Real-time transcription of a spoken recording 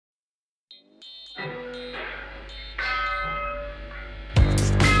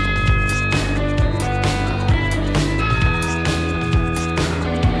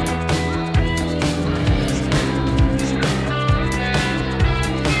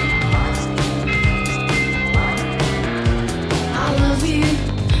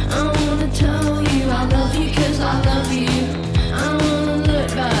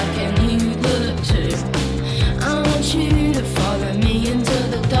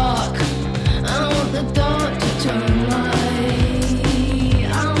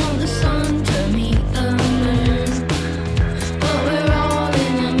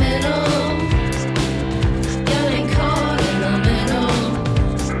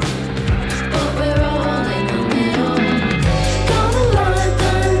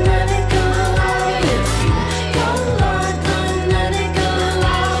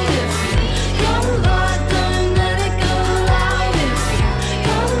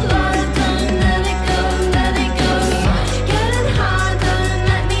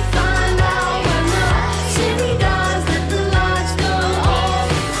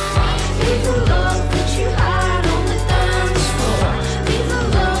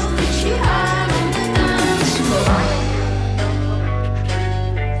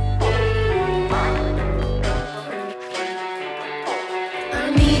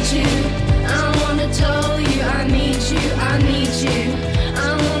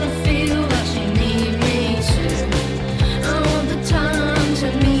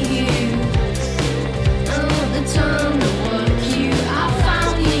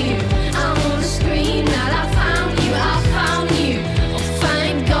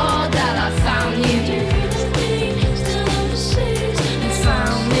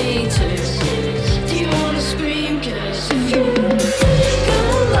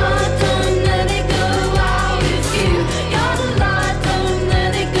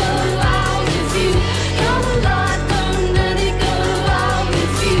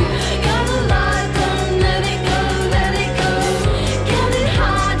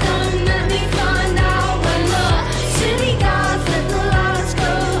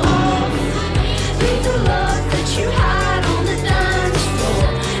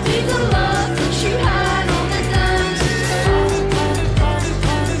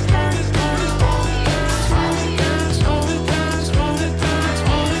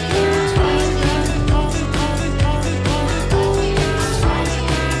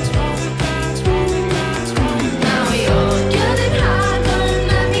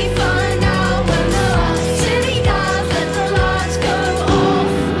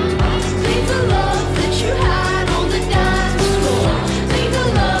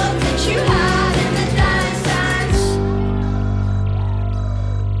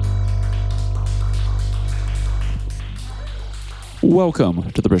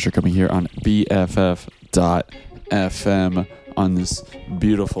Welcome to the Brisher coming here on BFF.FM on this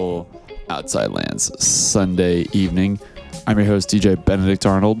beautiful Outside Lands Sunday evening. I'm your host, DJ Benedict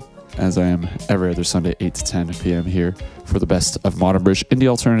Arnold, as I am every other Sunday, 8 to 10 p.m. here for the best of modern British indie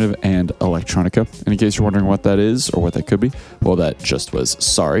alternative and electronica. And in case you're wondering what that is or what that could be, well, that just was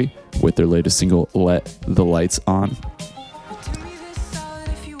Sorry with their latest single, Let the Lights On.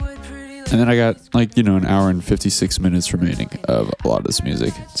 And then I got an hour and 56 minutes remaining of a lot of this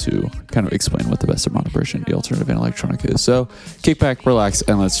music to kind of explain what the best of modern British indie alternative and electronica is. So kick back, relax,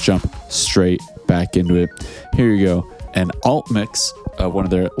 and let's jump straight back into it. Here you go. An alt mix of one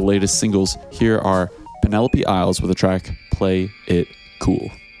of their latest singles. Here are Penelope Isles with the track Play It Cool.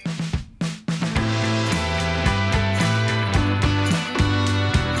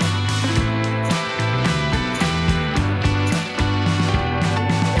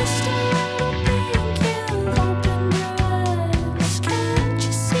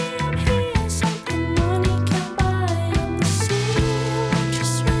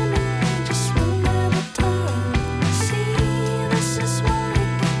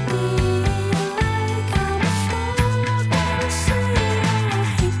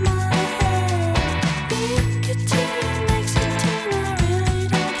 Hey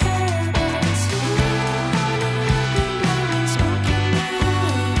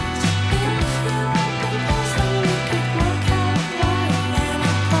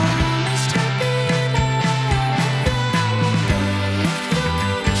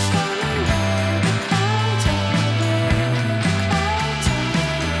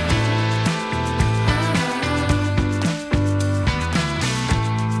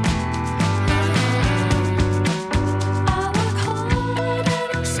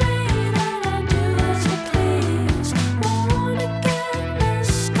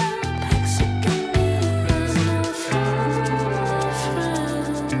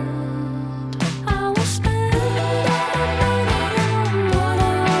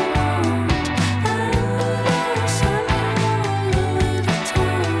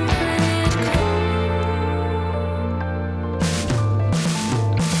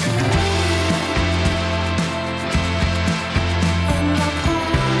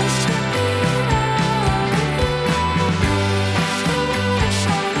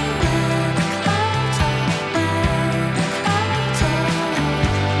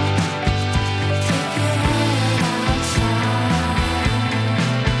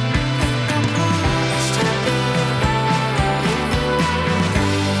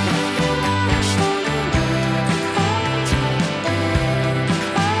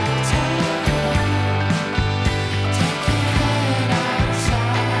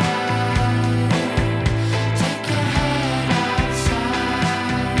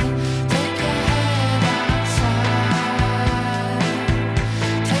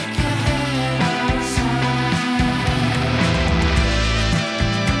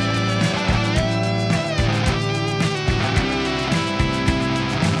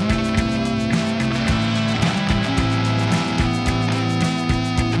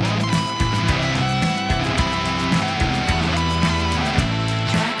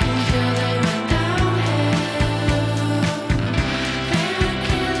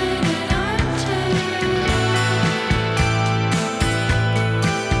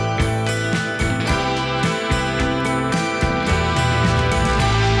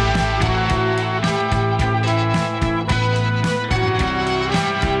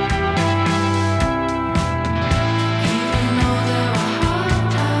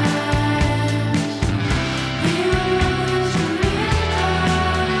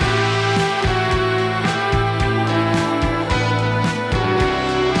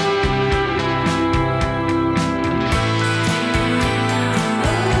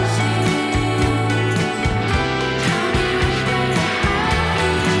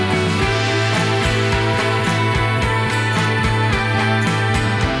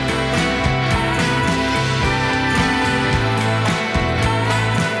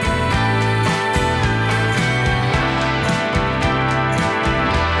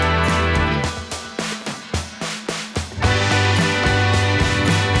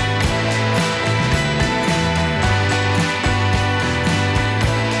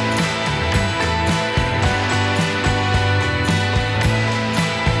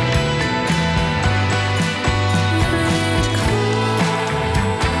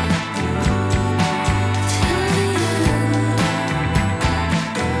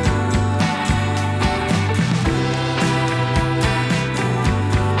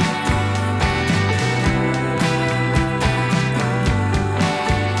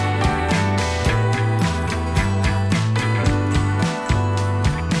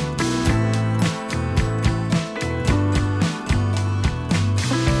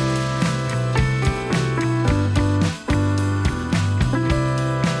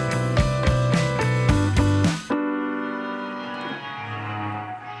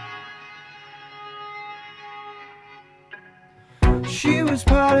She was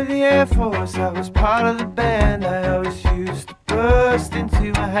part of the Air Force, I was part of the band. I always used to burst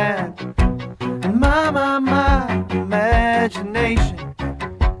into my hand. And my imagination.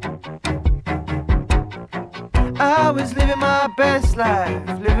 I was living my best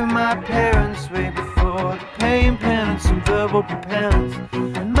life, living my parents' way before the pain, penance, and verbal propellants.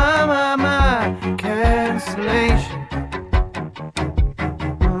 And my cancellation.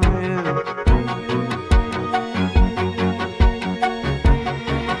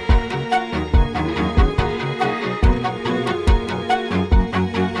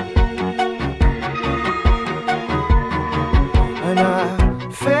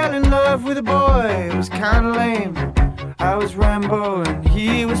 With a boy, it was kinda lame. I was Rambo and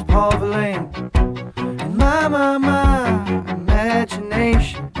he was Paul Verlaine. And my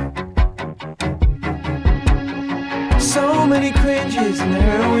imagination. So many cringes and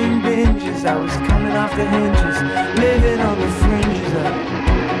heroin binges. I was coming off the hinges, living on the fringes of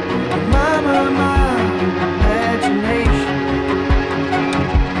my imagination.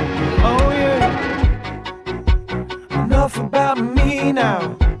 Oh yeah. Enough about me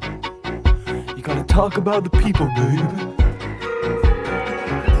now. Gotta talk about the people, babe.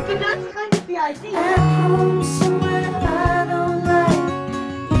 So that's kind of the idea. At home somewhere I don't like,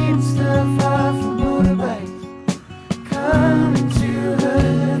 eating stuff off a motorbike, coming to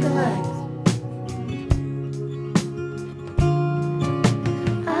her the lights.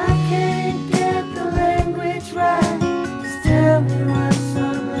 I can't get the language right. Just tell me what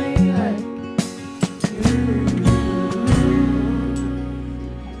some lady like.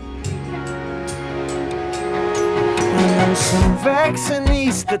 Some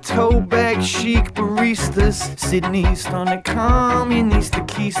vaccinista, toe bag chic baristas, sitting east on the communist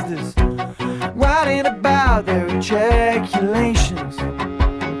keisters, writing about their ejaculations.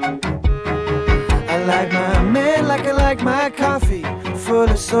 I like my man like I like my coffee, full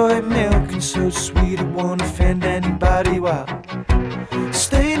of soy milk and so sweet it won't offend anybody while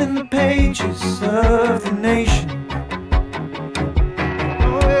staining the pages of the nation.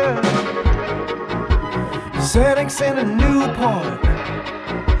 Xanax and a Newport.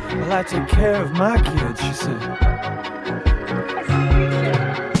 Well, I take care of my kids, she said.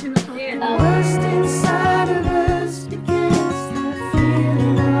 Worst inside of us begins the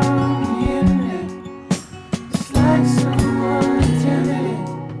feeling on the internet. It's like someone telling it.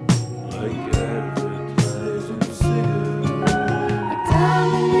 I get the pleasure cigarette. A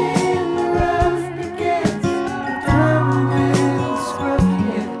diamond in the rough begins. The diamond will scruff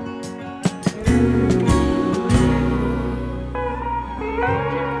it.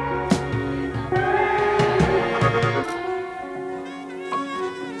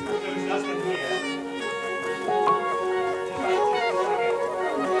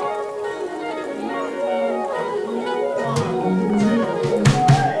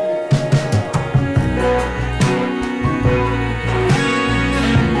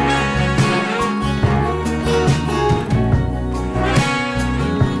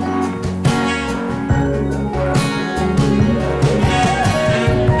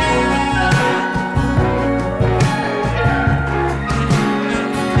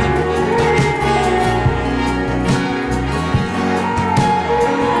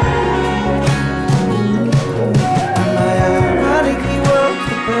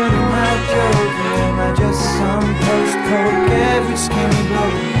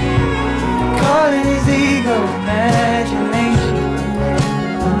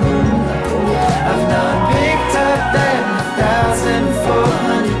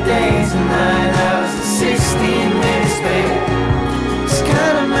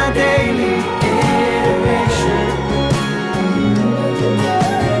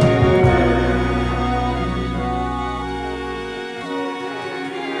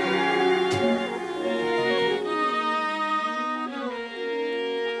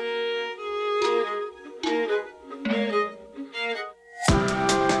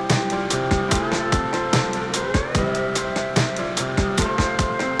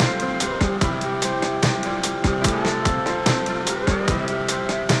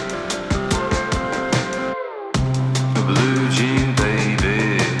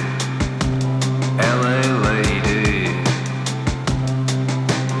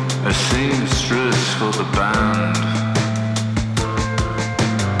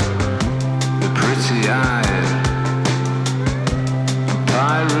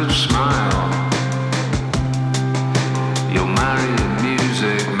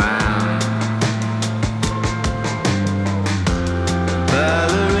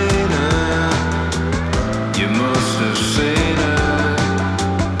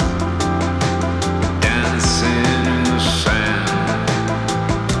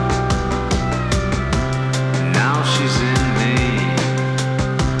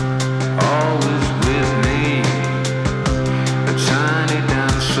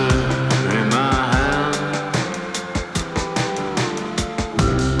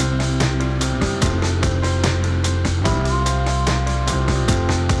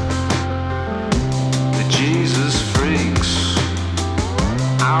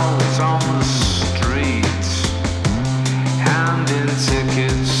 on the street, handing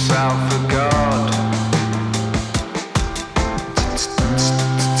tickets out for God,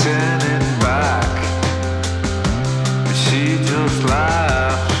 turning back, but she just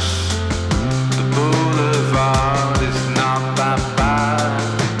laughs. The boulevard is not that bad.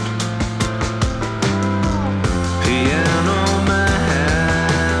 Piano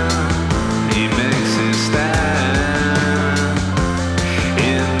man, he makes his stand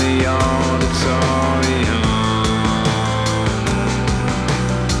in the auditorium,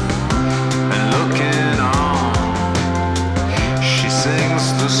 and looking on, she sings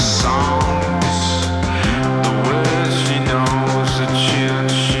the songs, the words she knows, the tune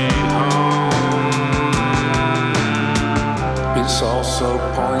she hums. It's all so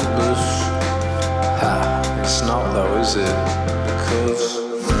pointless. It's not though, is it? Because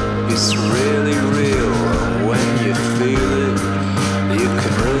it's really real, and when you feel it, you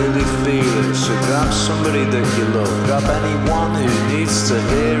can really feel it. So grab somebody that you love, grab anyone who needs to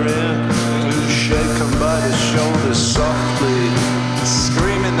hear it, shake them by the shoulders softly,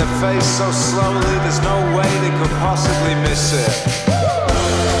 scream in the face so slowly there's no way they could possibly miss it.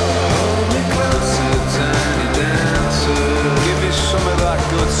 Hold me closer, tiny dancer, give me some of that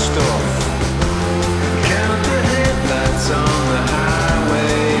good stuff. Count the headlights on the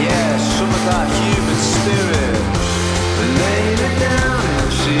highway, yeah, some of that human spirit. Lay me down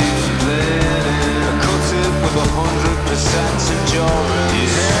and she's letting, cut it with 100% endurance. You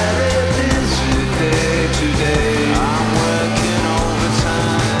had a busy day today, I'm working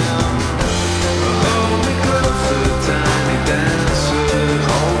overtime. Hold me closer, tiny dancer,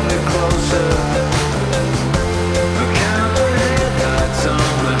 hold me closer. Count the headlights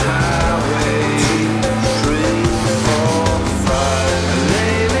on the highway.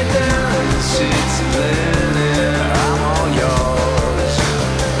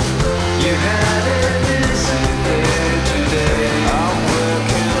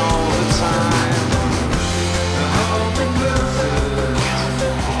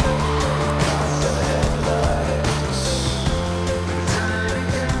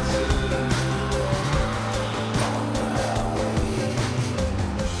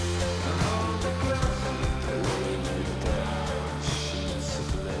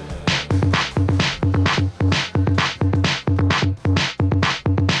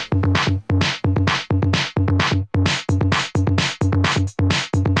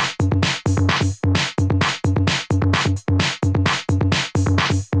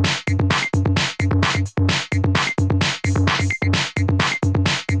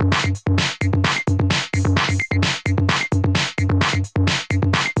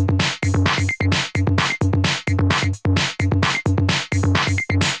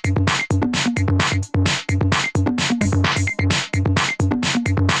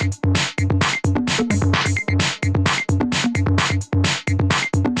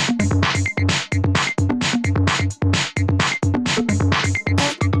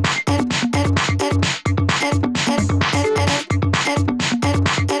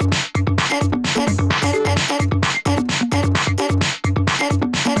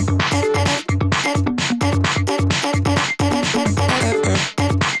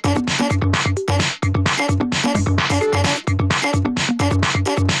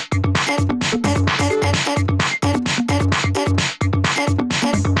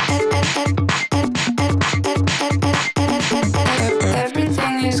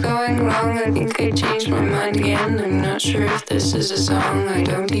 sure if this is a song. I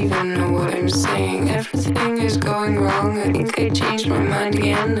don't even know what I'm saying. Everything is going wrong. I think I changed my mind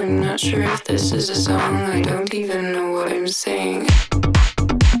again. I'm not sure if this is a song. I don't even know what I'm saying.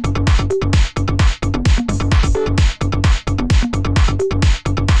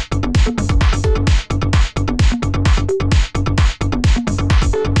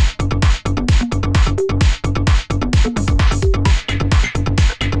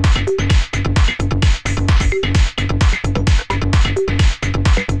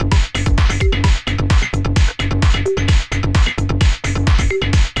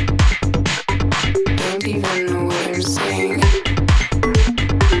 Don't even know what I'm saying.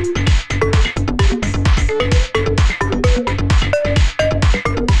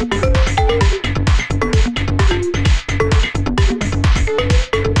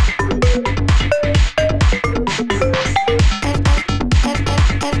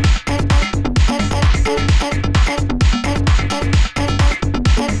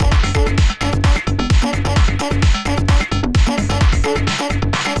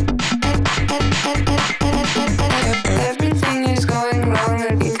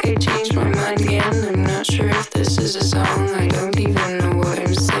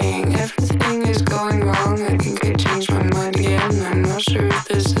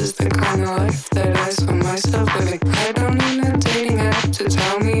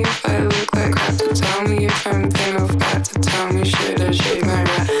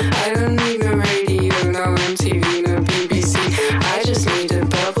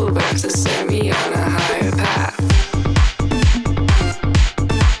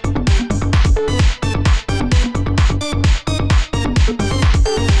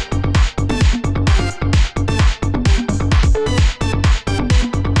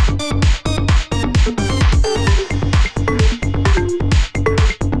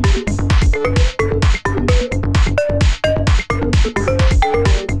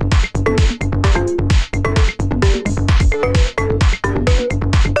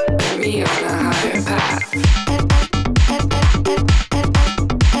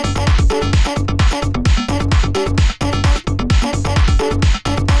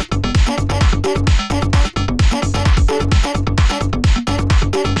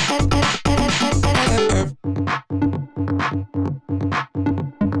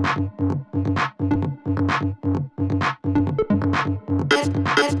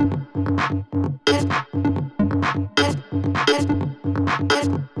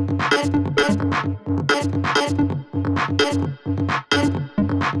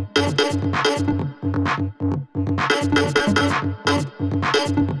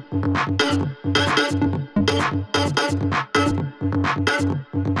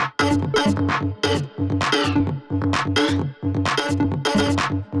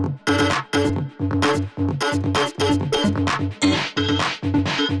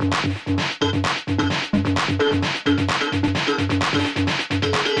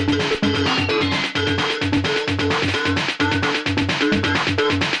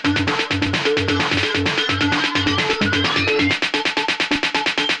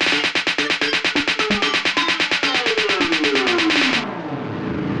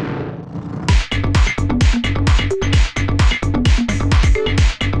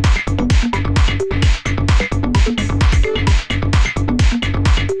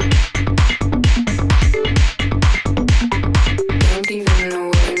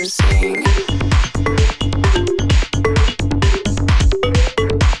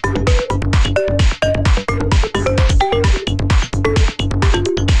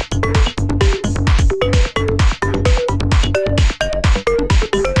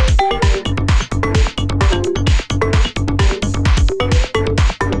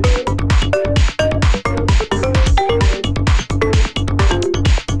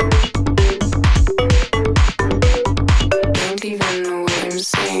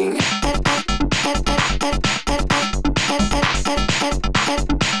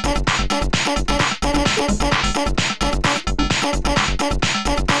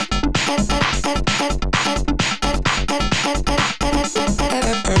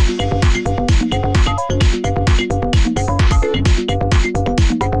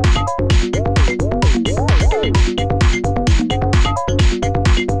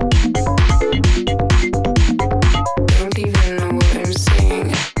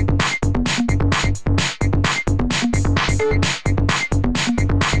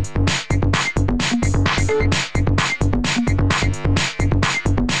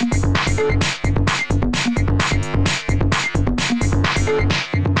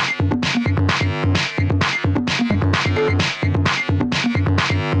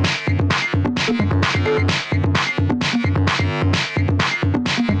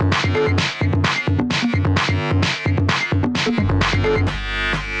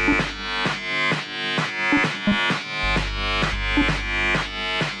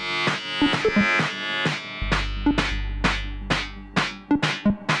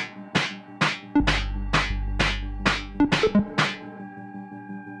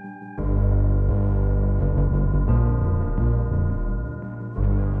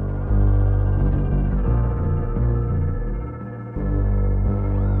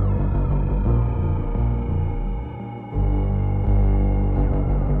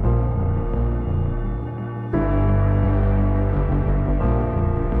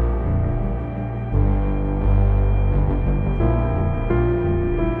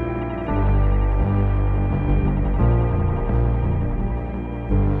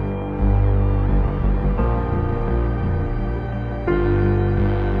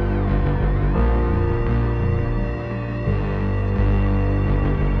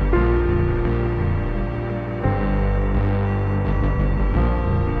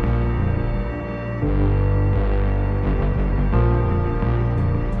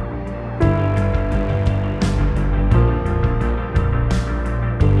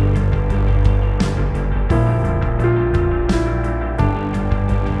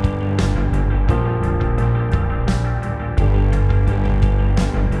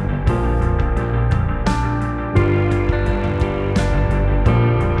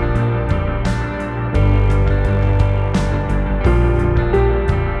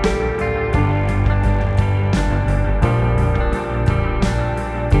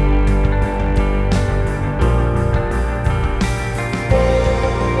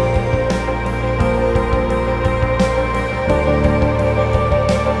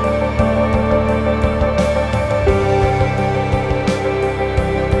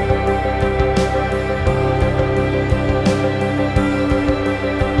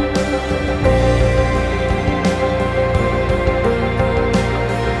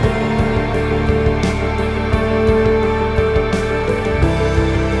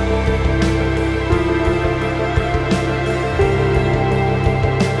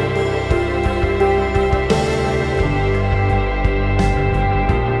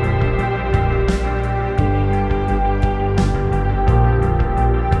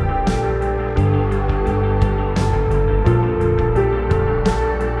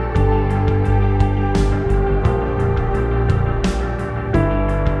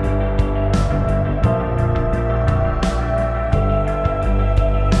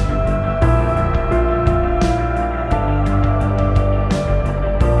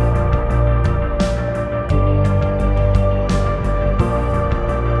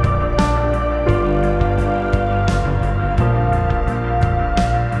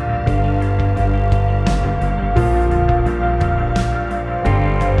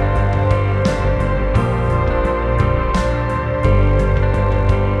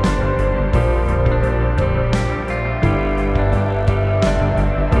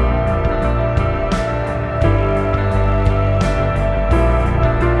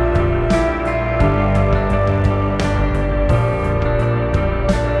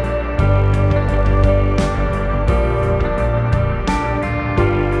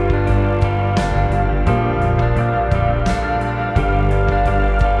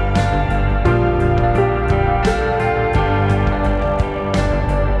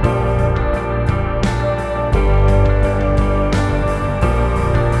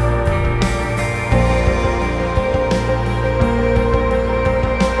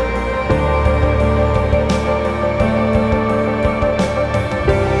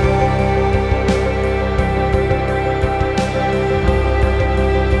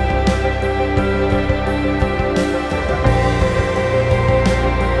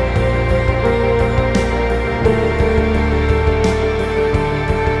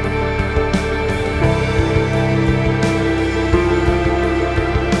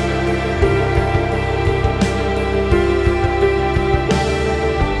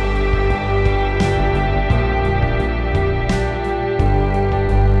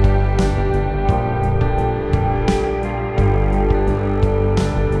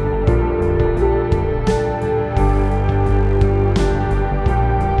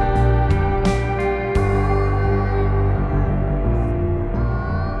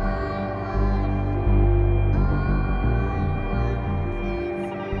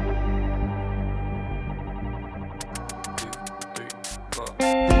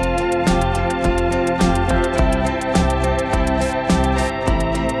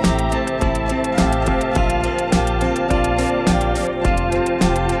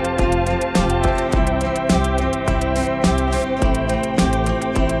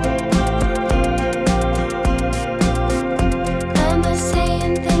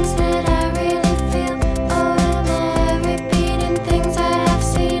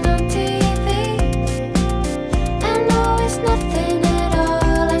 Nothing at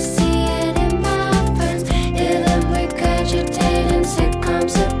all.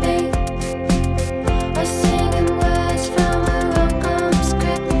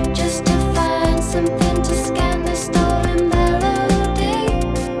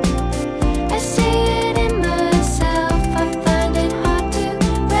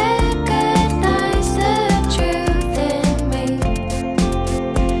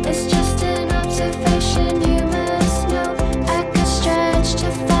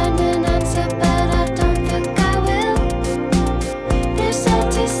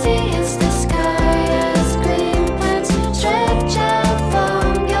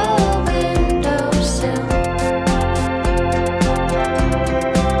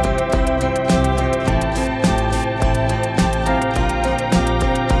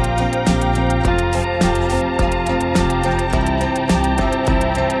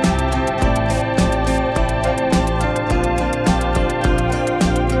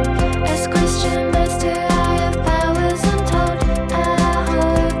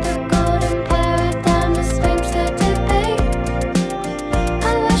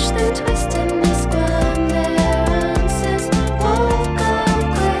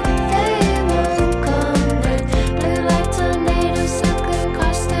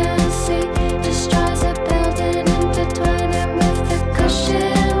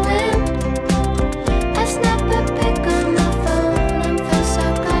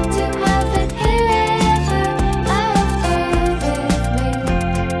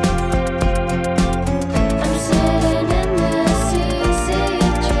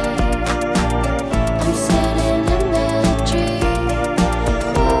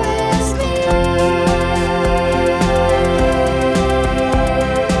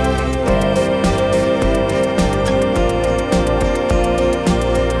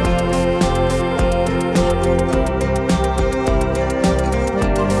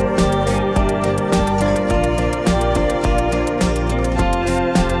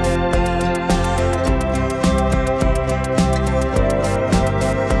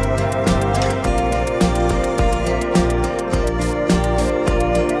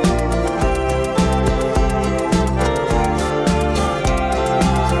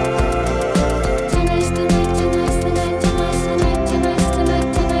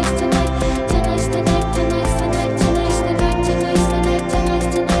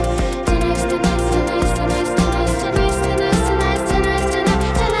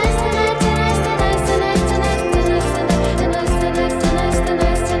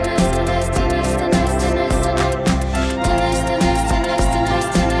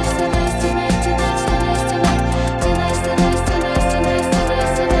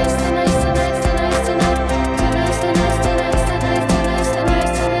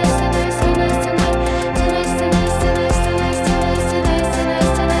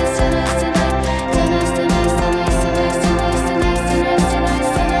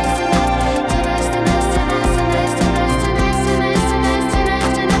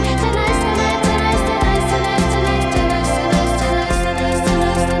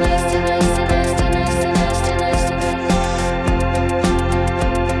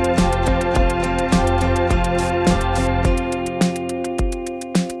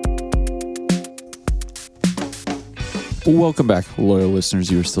 Welcome back, loyal listeners.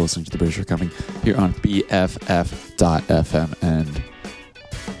 You are still listening to The British Are Coming here on BFF.FM, and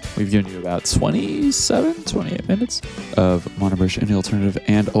we've given you about 28 minutes of modern British indie alternative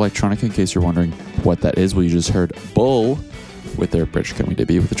and electronica. In case you're wondering what that is, well, you just heard Bull with their British Are Coming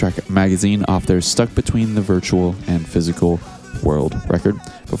debut with the track Magazine off their Stuck Between the Virtual and Physical World record.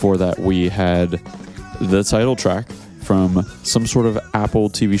 Before that, we had the title track from some sort of Apple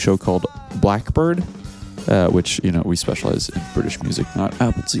TV show called Blackbird, which, you know, we specialize in British music, not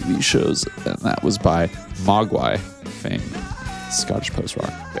Apple TV shows, and that was by Mogwai, famed Scottish post-rock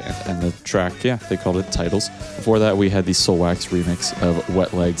band, and the track, yeah, they called it Titles. Before that, we had the Soulwax remix of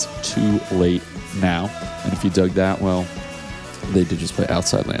Wet Legs' Too Late Now, and if you dug that, well, they did just play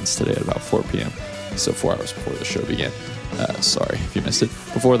Outside Lands today at about 4 p.m., so 4 hours before the show began. Sorry if you missed it.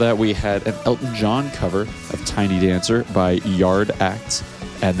 Before that, we had an Elton John cover of Tiny Dancer by Yard Acts,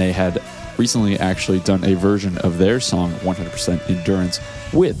 and they had recently actually done a version of their song 100% Endurance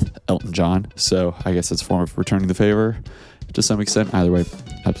with Elton John, so I guess that's a form of returning the favor to some extent. Either way,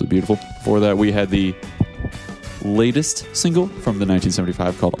 absolutely beautiful. Before that, we had the latest single from the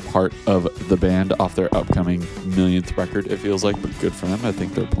 1975 called Part of the Band off their upcoming millionth record, it feels like, but good for them. I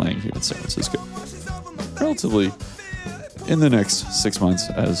think they're playing here in San Francisco relatively in the next 6 months,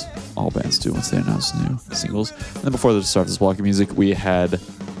 as all bands do once they announce new singles. And then before the start of this block of music, we had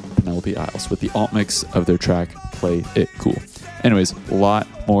Penelope Isles with the alt mix of their track Play It Cool. Anyways, a lot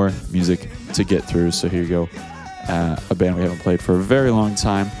more music to get through, so here you go. A band we haven't played for a very long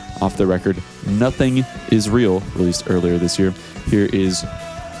time off the record, Nothing Is Real, released earlier this year. Here is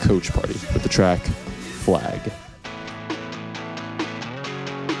Coach Party with the track Flag.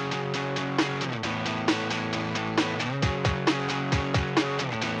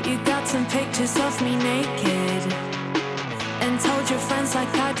 You got some pictures of me naked and told your friends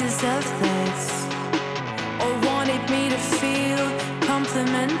like I deserve this, or wanted me to feel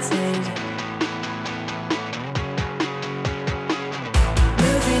complimented.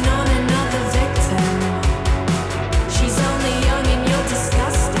 Moving on, another victim. She's only young and you're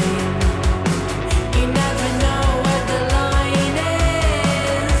disgusting. You never know where the line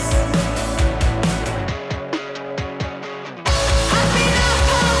is. I've been up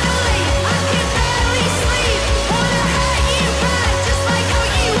all night, I can barely sleep. Wanna hurt you bad, just like how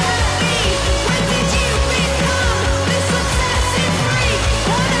you hurt me. When did you become this obsessed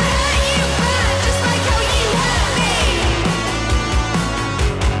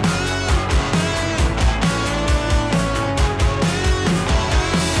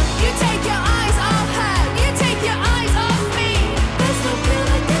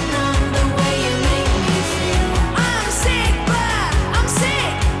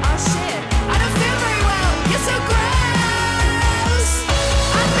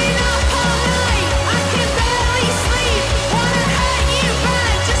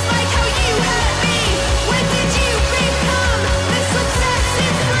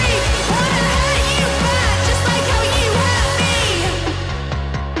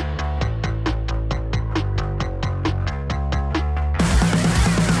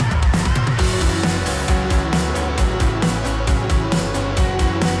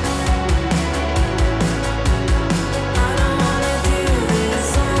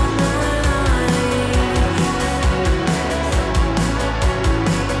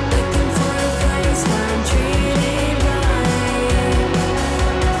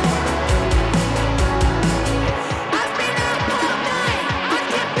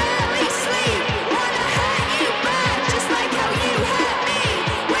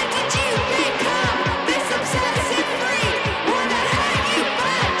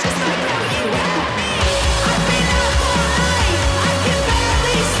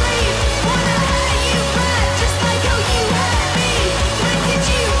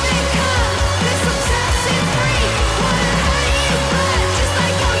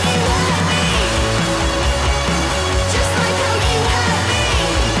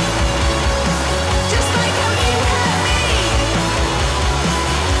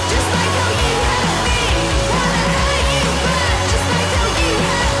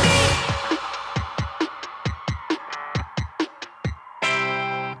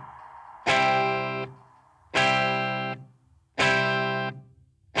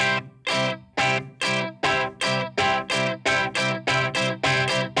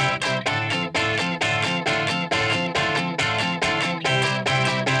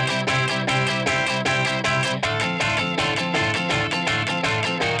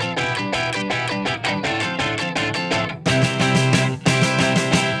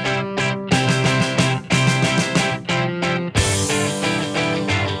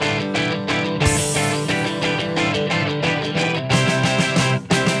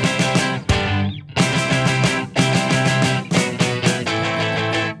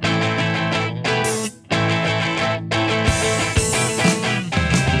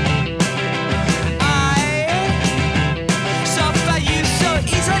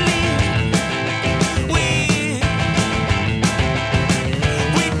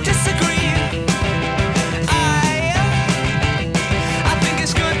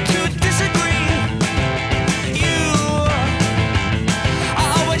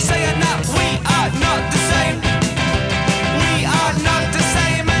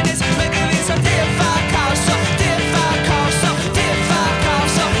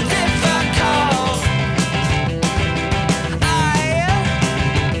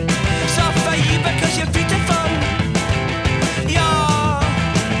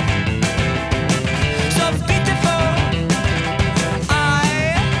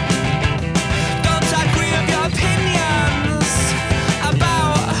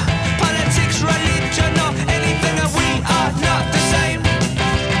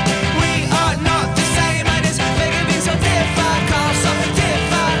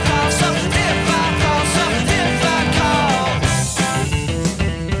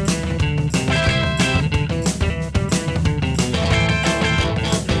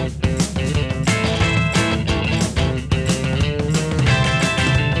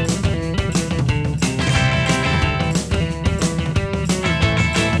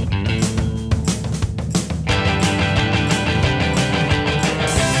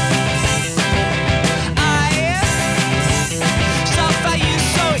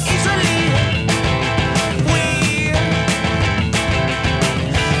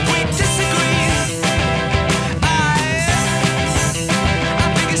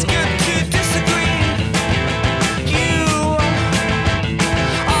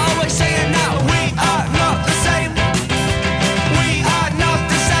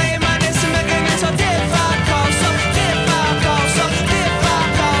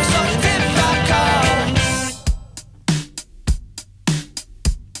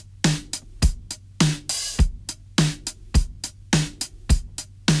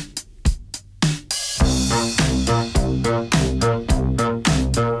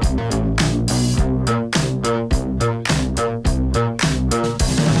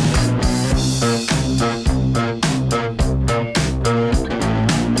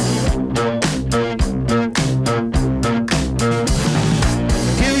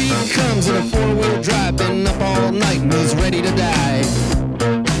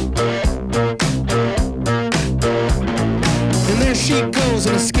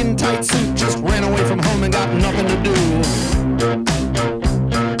skin-tight suit, just ran away from home and got nothing to do.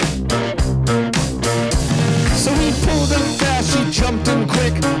 So he pulled in fast, she jumped in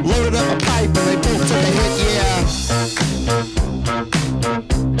quick, loaded up a pipe, and they both took a hit, yeah.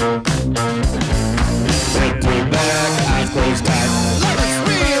 Head pulled back, eyes closed tight. Love is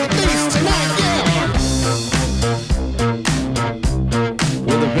real, beast tonight, yeah.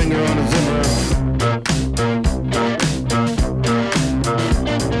 With a finger on a zipper.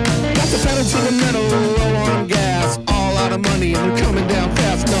 Got the pedal to the metal, low on gas, all out of money, and they're coming down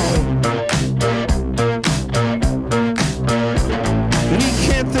fast, no. And he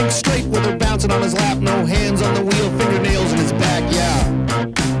can't think straight with her bouncing on his lap, no hands on the wheel, fingernails in his back, yeah.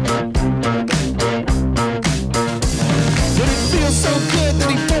 But it feels so good that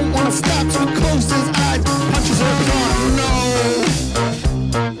he don't want to stop, so he closed his eyes, punches her gone, no.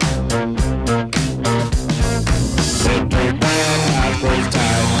 Head pulled back, eyes closed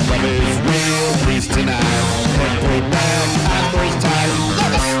tight, love is real, please tonight. Head pulled back, eyes closed tight,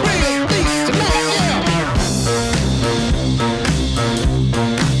 love is real, please tonight, yeah.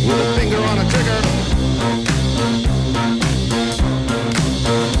 With a finger on a trigger.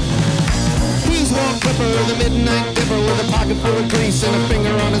 He's Walt Clipper, the midnight dipper, with a pocket full of grease and a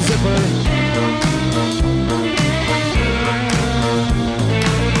finger on a zipper.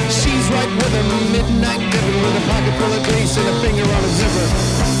 She's right with him, midnight dipper, with a pocket full of grease and a finger on a zipper.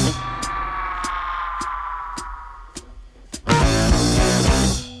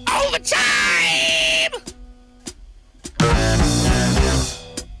 Overtime!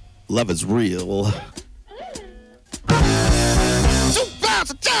 Love is real.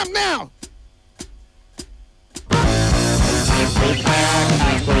 2,000 time now! Head pulled back,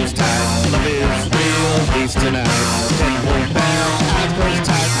 eyes closed tight. Love is real, please tonight. Head pulled back, eyes closed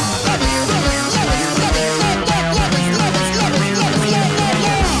tight. Love is, love is, love is, love is, love, love, love is, love is, love is, love is, love, love,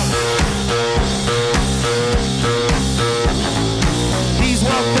 love. He's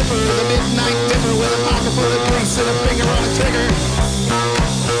Walt Clipper, the midnight dipper, with a pocket full of grease and a finger on a trigger.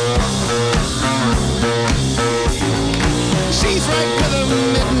 She's right with him,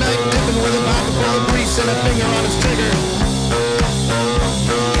 midnight dipping, with a pocket full of grease and a finger on his trigger.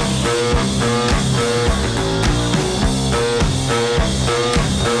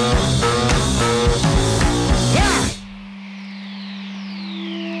 Yeah!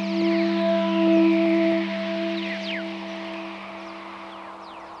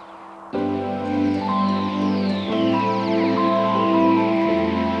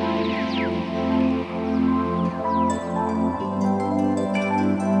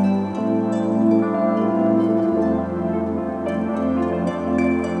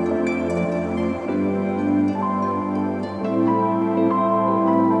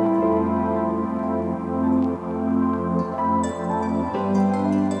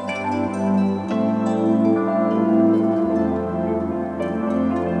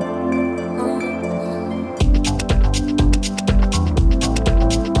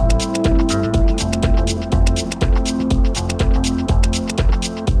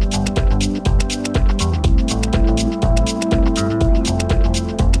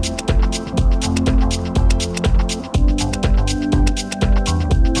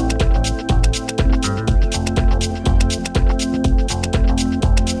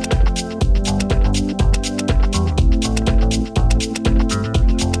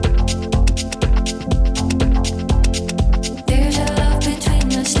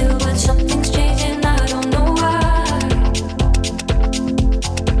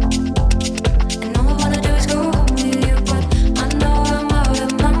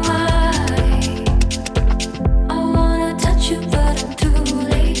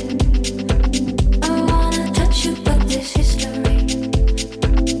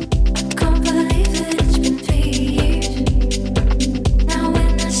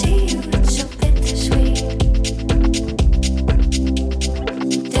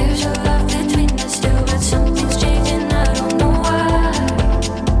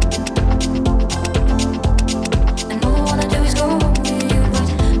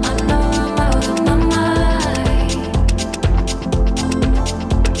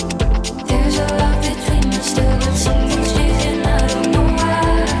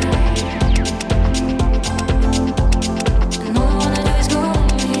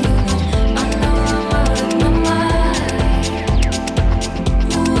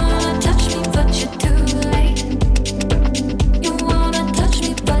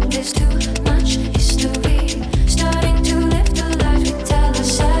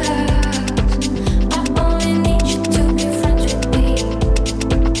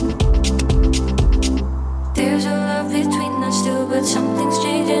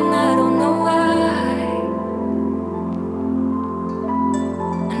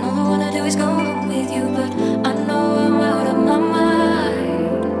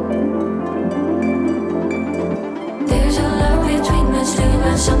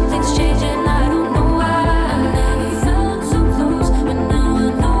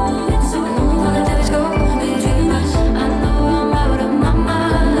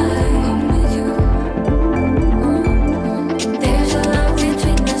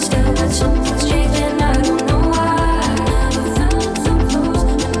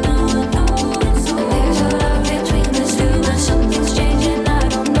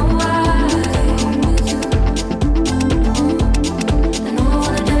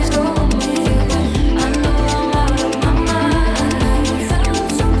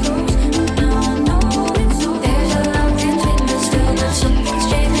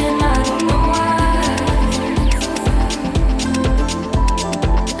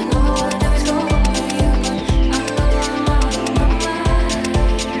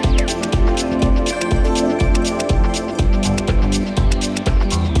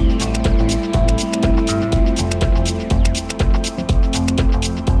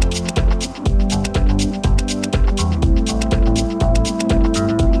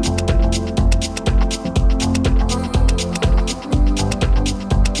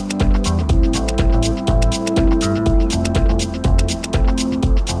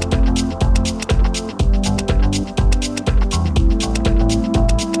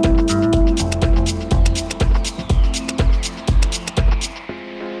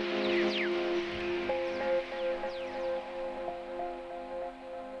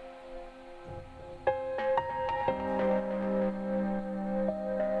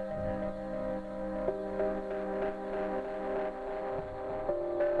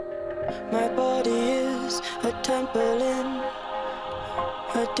 trampoline,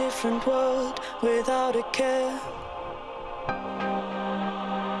 a different world without a care.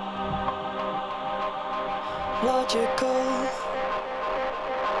 Logical.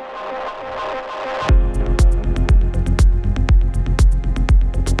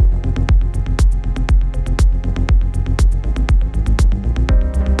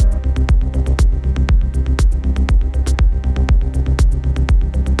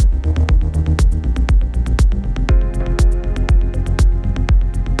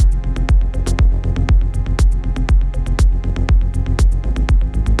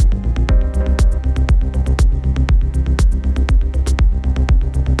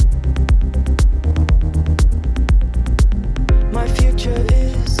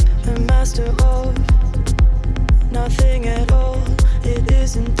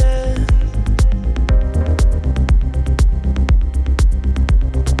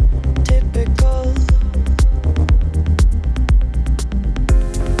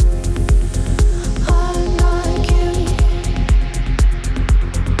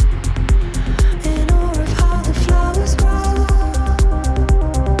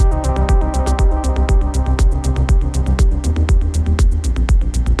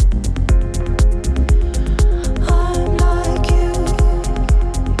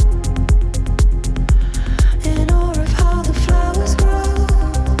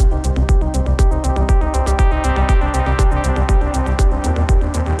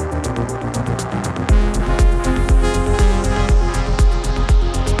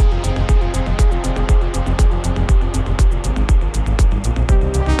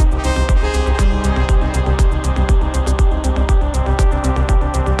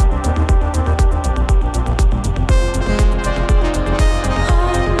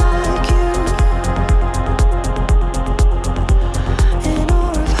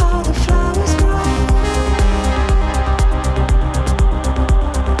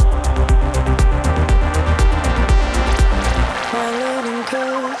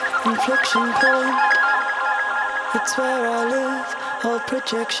 Inflection point, it's where I live, all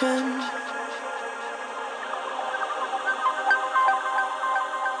projection.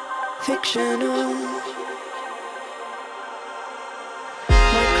 Fictional.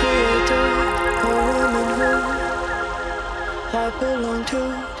 My creator, a woman who I belong to,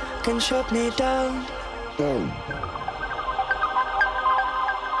 can shut me down.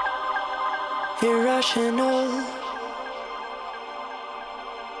 Irrational.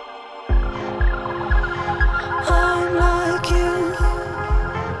 I'm like you,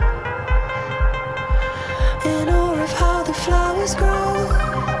 in awe of how the flowers grow.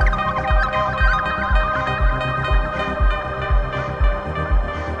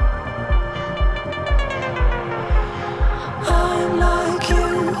 I'm like you,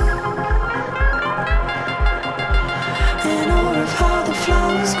 in awe of how the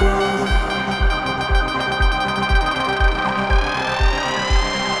flowers grow.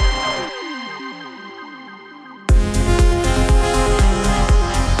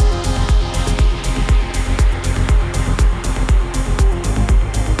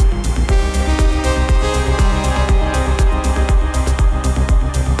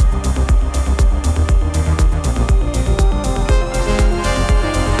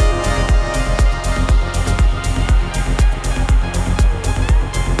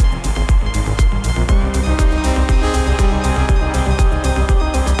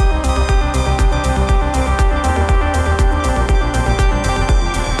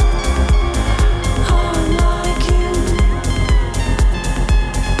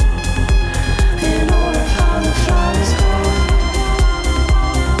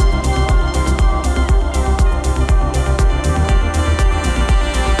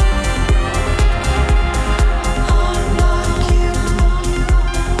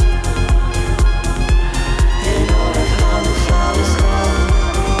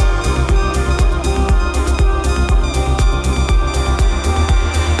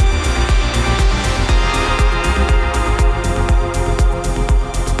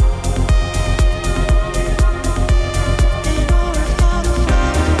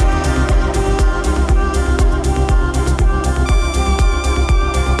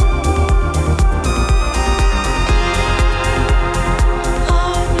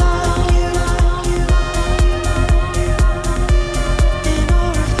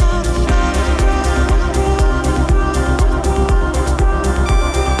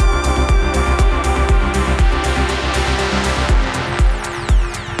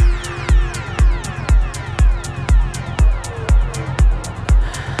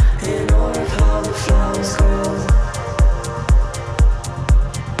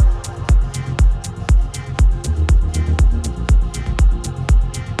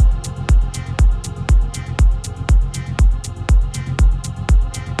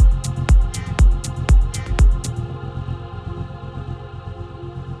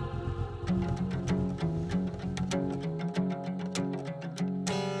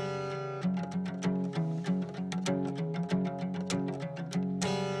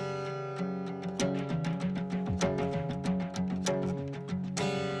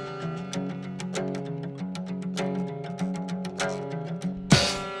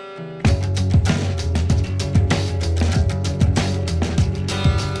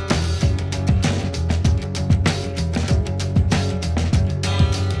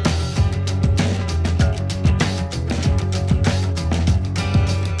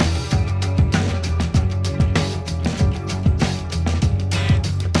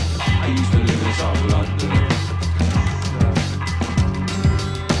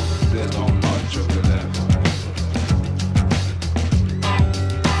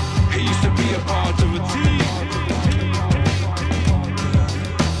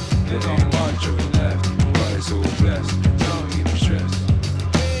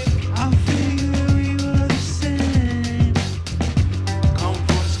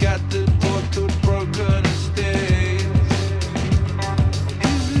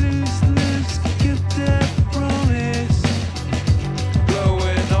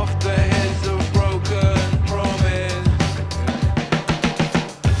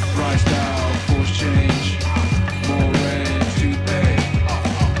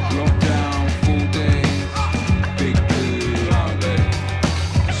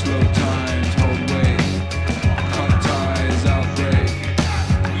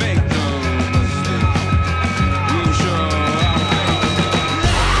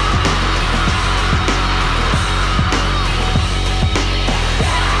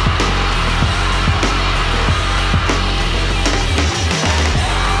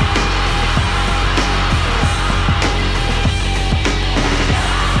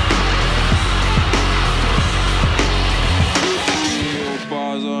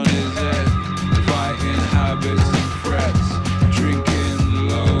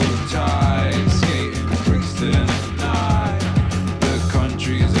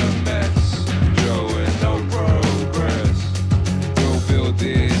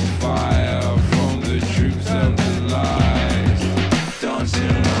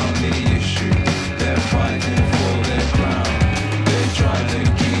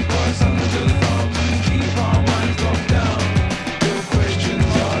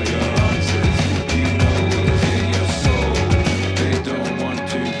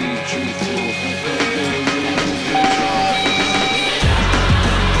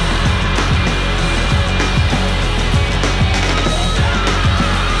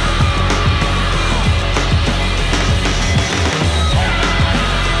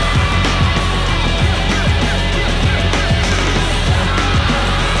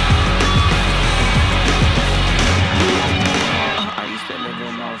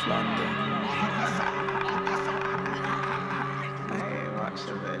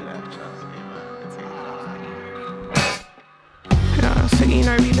 Yeah, city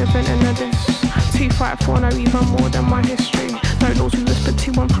no relevant in the diss. 254 no even more than my history. No laws we whispered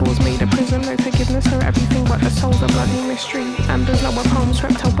to on floors made a prison. No forgiveness, no everything but the soul's a bloody mystery. Embers lower palms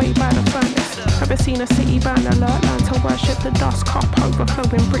swept away by the furnace. Never seen a city burn alert. Learn to worship the dust cup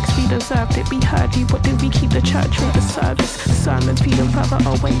overflowing bricks. We deserved it. Be heard you, but do we keep the church with the service? Sermons feeling further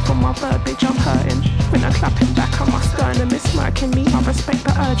away from my verbiage. I'm hurting. When I clapping back, I'm my sternum. It's smirking me. I respect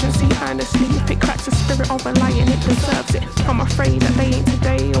the urgency earnestly. If it cracks the spirit of a lion, it deserves it. I'm afraid that they ain't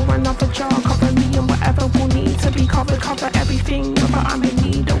today or another jar. Cover me and whatever will need to be covered. Cover everything, but I'm in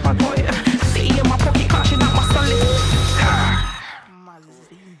need. Oh, I got it. City in my pocket, clutching out my solid.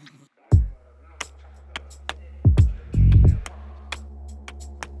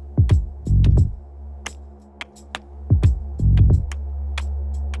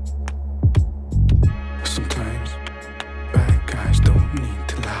 Sometimes bad guys don't need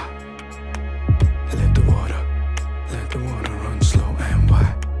to lie. Let the water run slow and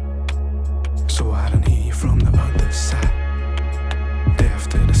wide. So I don't hear you from the other side. Deaf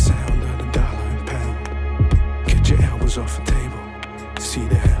to the sound of the dollar and pound. Get your elbows off the table. See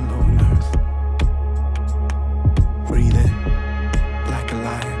the hello on earth. Breathe in like a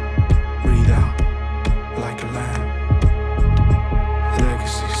lion. Breathe out like a lamb.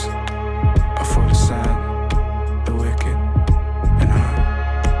 Legacies are for the sad, the wicked, and hurt.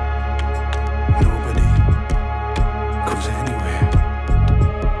 Nobody goes anywhere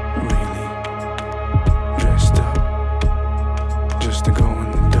really dressed up just to go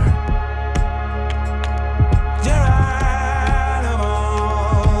in the dirt. Geronimo,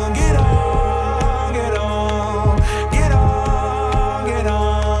 get on, get on, get on, get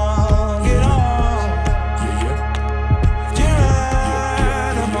on, get on. Yeah, yeah.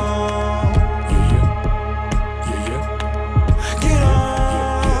 Geronimo, yeah, yeah, yeah, yeah. Get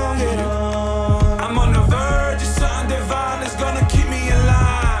on, get on. I'm on the verge of something divine that's gonna keep me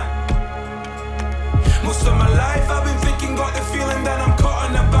alive. Most of my life I've been thinking, got the feeling that I'm caught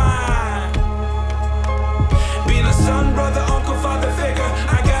in a bind. Being a son, brother, uncle, father figure,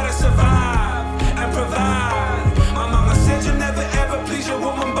 I gotta survive and provide. My mama said you'll never ever please your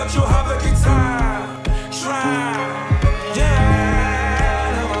woman, but you'll have a good time. Try.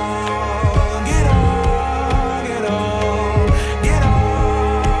 Yeah, get on, get on, get on,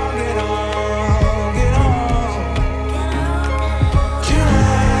 get on, get on.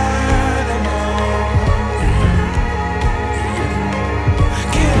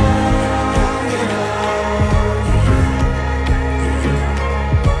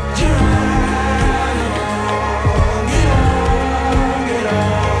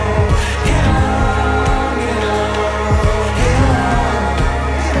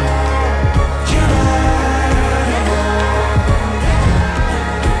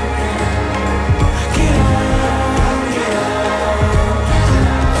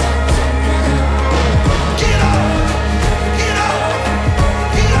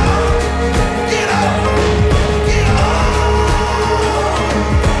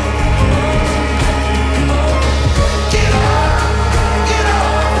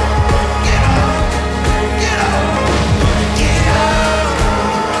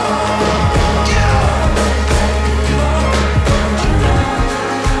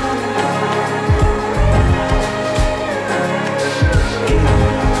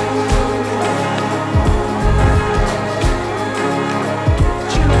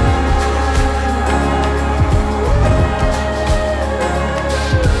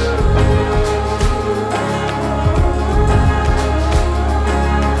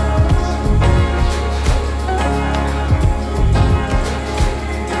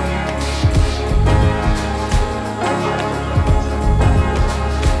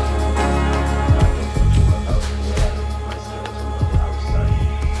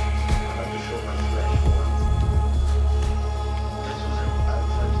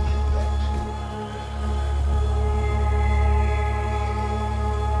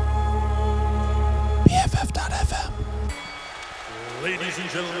 Ladies and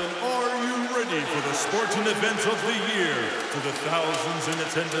gentlemen, are you ready for the sporting event of the year? To the thousands in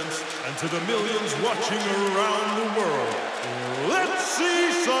attendance and to the millions watching around the world, let's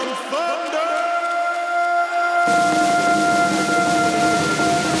see some thunder!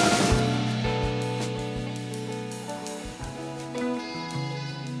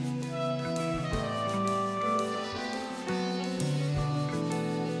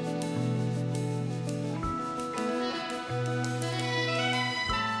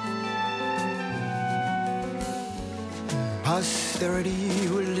 Posterity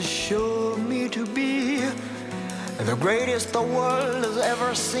will show me to be the greatest the world has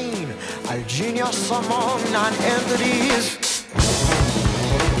ever seen, a genius among non-entities.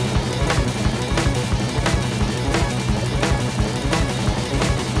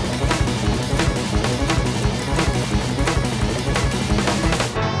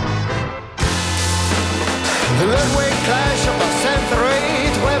 The midway clash of the century,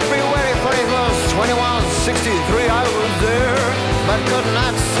 February 21st, 2163, I was there, but could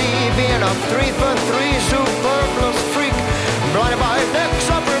not see, being a 3-foot-3 superfluous freak, blinded by necks,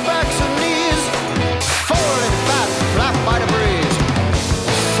 upper backs, and knees, folded fat, flapped by the breeze.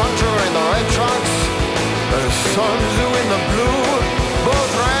 Sancho in the red trunks, the Sun Tzu in the blue,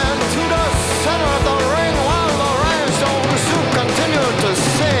 both ran to the center of the ring while the rhinestone suit continued to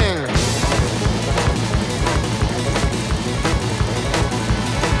sing.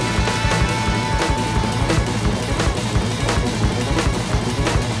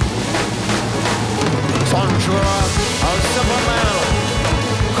 Sancho, a simple man,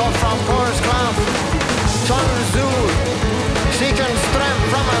 cut from Cor's cloth. Sun Tzu, seeking strength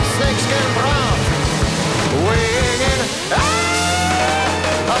from a snakeskin broth. Weighing in, a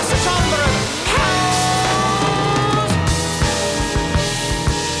 600 pounds.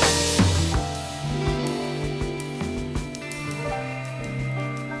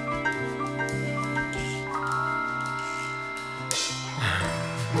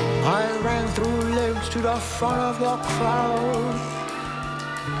 I ran through legs to the front of the crowd.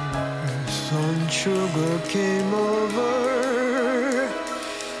 Sun Sugar came over.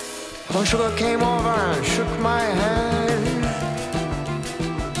 Sun Sugar came over and shook my hand.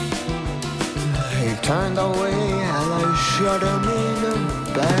 He turned away and I shot him in the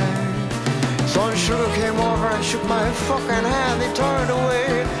back. Sun Sugar came over and shook my fucking hand. He turned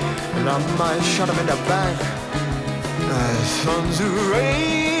away and I shot him in the back. Sun Tzu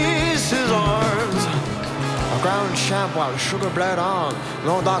raised his arms. A ground champ while Sugar bled on.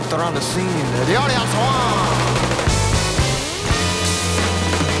 No doctor on the scene. The audience won.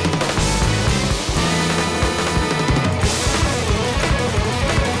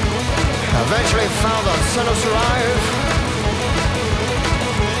 Eventually found the sinners alive.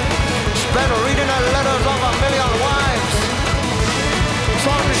 Spent reading the letters of 1,000,000 wives.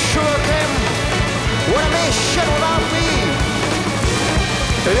 Sun Sugar came with a me shit without me.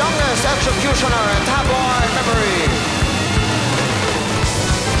 The youngest executioner in tabloid memory.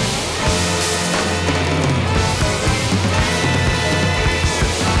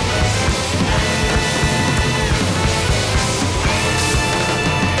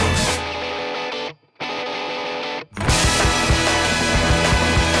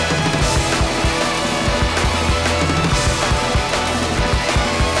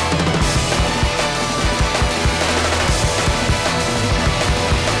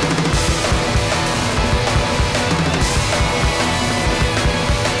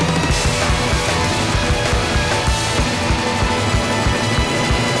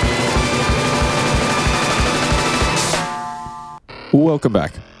 Welcome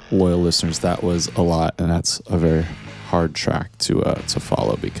back, loyal listeners. That was a lot, and that's a very hard track to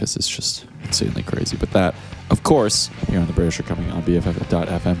follow because it's just insanely crazy. But that, of course, here on the British are coming on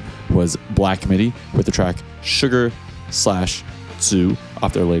BFF.FM was Black Midi with the track Sugar/Tzu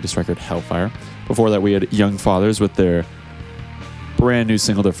off their latest record, Hellfire. Before that, we had Young Fathers with their brand new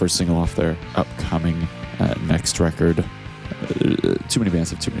single, their first single off their upcoming next record. Too many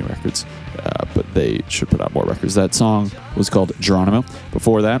bands have too many records, but they should put out more records. That song was called Geronimo.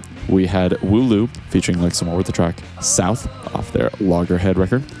 Before that, we had Wooloo featuring Lexamore with the track South off their Loggerhead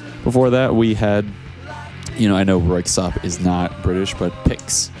record. Before that, we had, I know Röyksopp is not British, but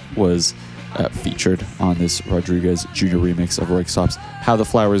Pix was featured on this Rodriguez Jr. remix of Röyksopp's How the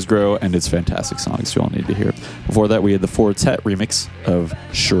Flowers Grow, and it's fantastic songs you all need to hear. Before that, we had the Fortet remix of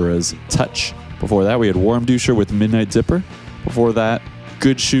Shura's Touch. Before that, we had Warm Doucher with Midnight Dipper. Before that,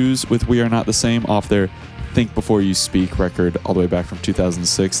 Good Shoes with We Are Not the Same off their Think Before You Speak record all the way back from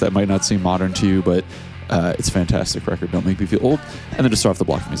 2006. That might not seem modern to you, but it's a fantastic record. Don't make me feel old. And then to start off the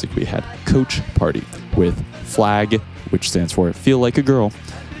block of music, we had Coach Party with Flag, which stands for Feel Like a Girl,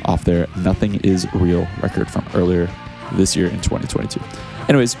 off their Nothing Is Real record from earlier this year in 2022.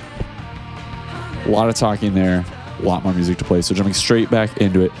 Anyways, a lot of talking there. A lot more music to play, so jumping straight back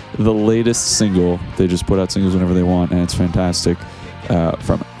into it. The latest single, they just put out singles whenever they want, and it's fantastic.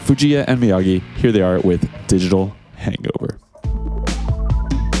 From Fujiya and Miyagi, here they are with Digital Hangover.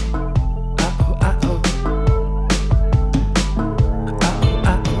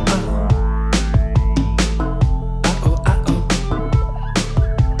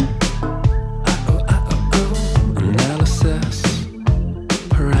 Analysis,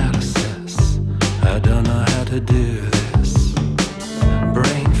 paralysis, I don't know how to do.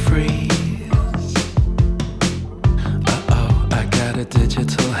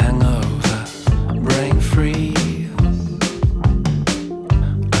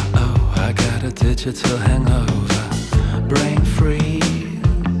 digital hangover, brain freeze.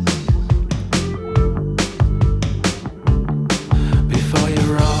 Before you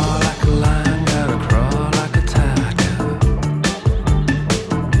roar like a lion, gotta crawl like a tiger.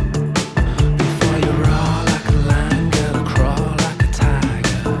 Before you roar like a lion, gotta crawl like a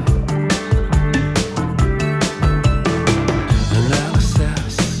tiger.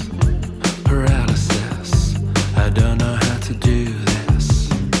 Analysis, paralysis. I don't know how to do this.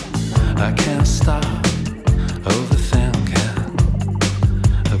 I can't stop overthinking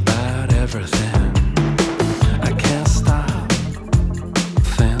about everything. I can't stop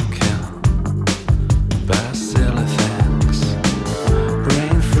thinking about silly things.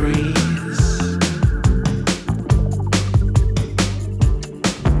 Brain freeze.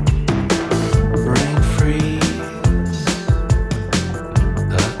 Brain freeze.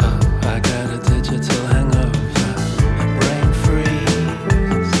 Uh-oh, I got a digital hangover. Brain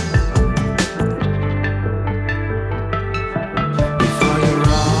freeze. Before you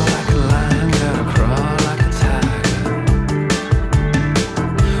roar like a lion, gotta crawl like a tiger.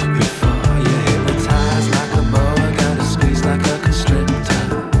 Before you hypnotize like a boa, gotta squeeze like a constrictor.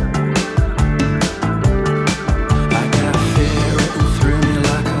 I got fear written through me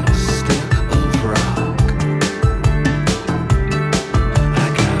like a stick of rock. I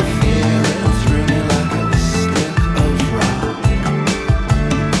got fear written through me like a stick of rock.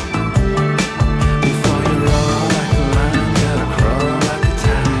 Before you roar like a lion, gotta crawl like a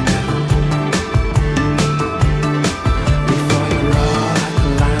tiger. Before you roar like a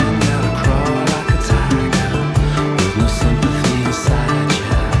lion, gotta crawl like a tiger. With no sympathy inside you.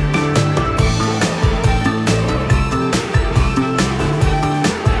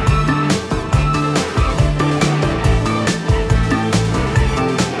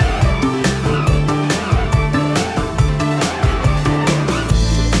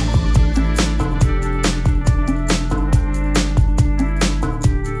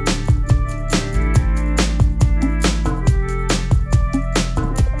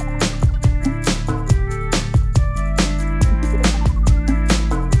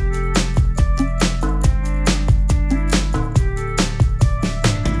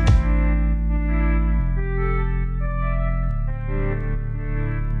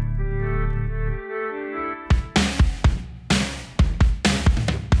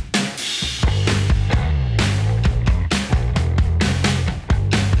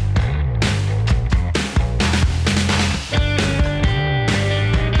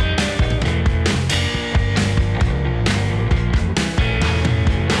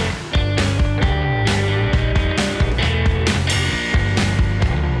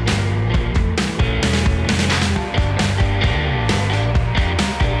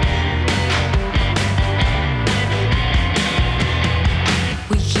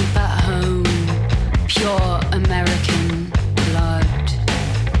 We keep at home pure American blood.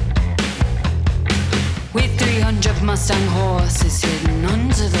 With 300 Mustang horses hidden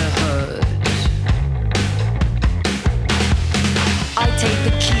under the hood. I take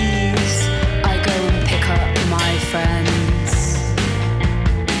the keys, I go and pick up my friends.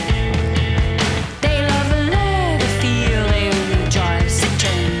 They love a leather feel, they only drive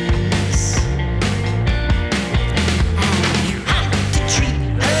Citroens. And you have to treat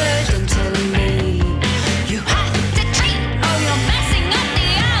her gently. You have to treat, oh you're messing up the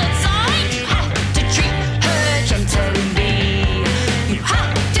outside. You have to treat her gently. You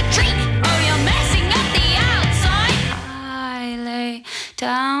have to treat, oh you're messing up the outside. I lay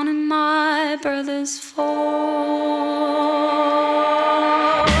down in my brother's Ford.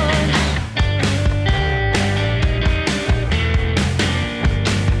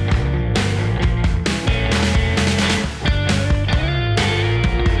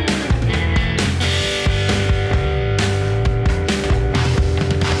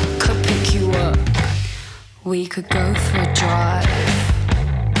 Could pick you up. We could go for a drive.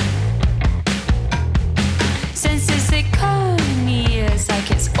 Senses they come in the ears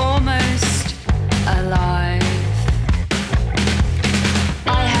like it's almost alive.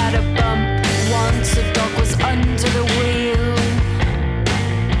 I had a bump once, a dog was under the wheel.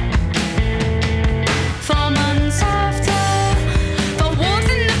 4 months after, the war's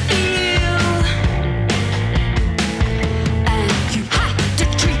in the field. And you have to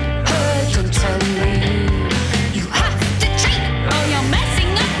treat her gently. You have to treat, oh you're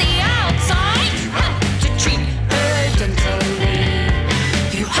messing up the outside. You have to treat her gently.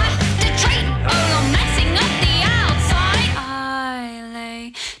 You have to treat, oh you're messing up the outside. I lay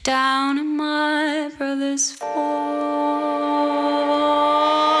down in my brother's Ford.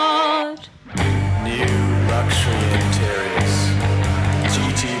 New luxury interiors,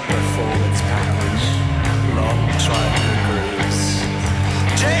 GT performance panels,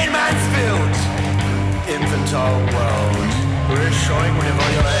 dull world. Reassuring when you've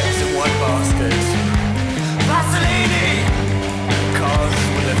all your eggs in one basket. Pasolini, cars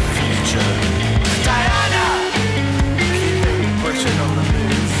with a future. Diana, keeping Britain on the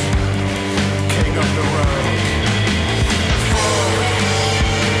move. King of the road.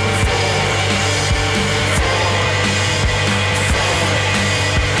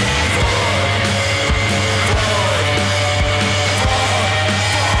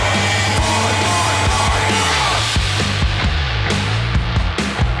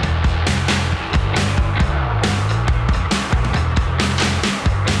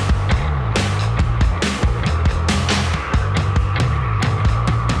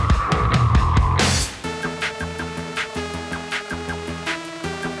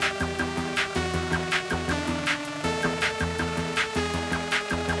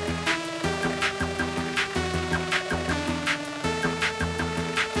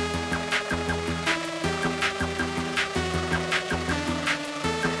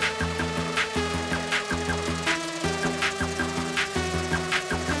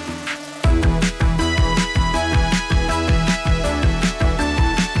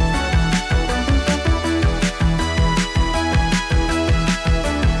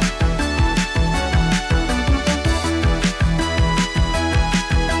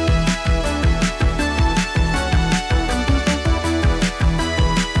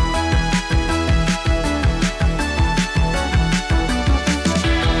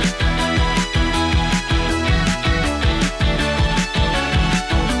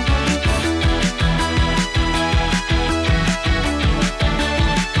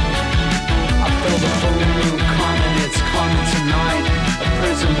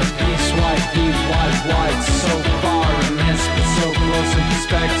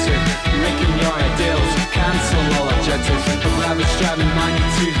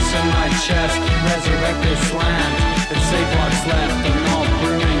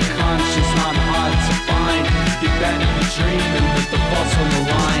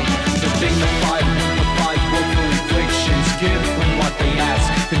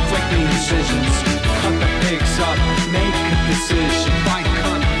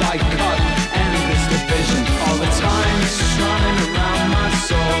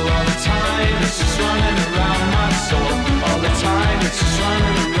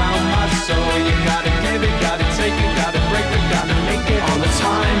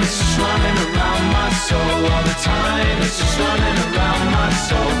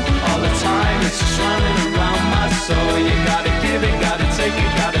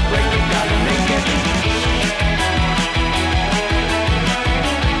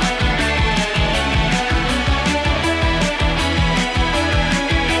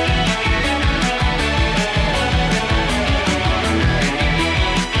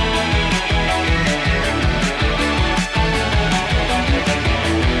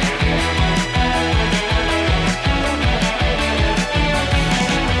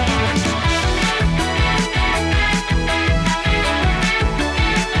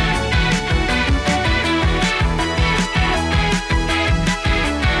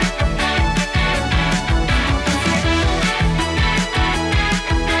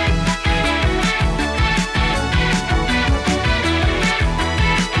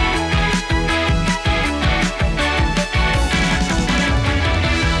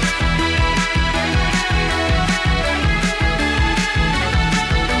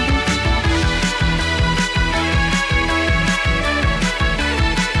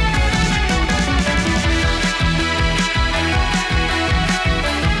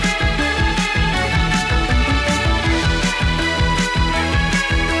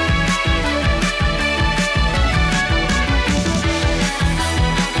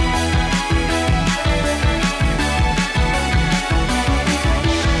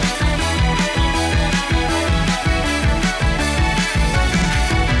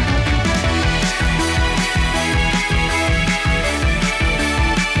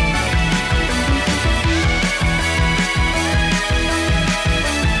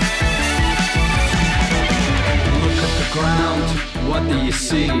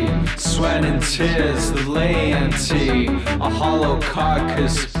 Sweat and tears, the laity, a hollow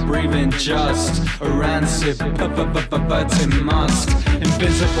carcass, breathing just a rancid burning musk.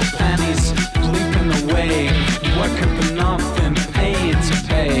 Invisible pennies bleeping away, working for nothing, paying to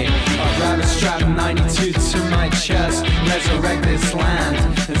pay. A rabbit strap 92 to my chest, resurrect this land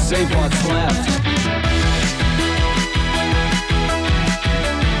and save what's left.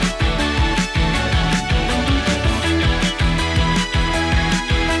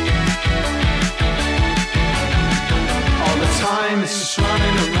 It's just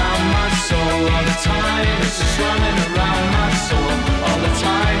running around my soul all the time. It's just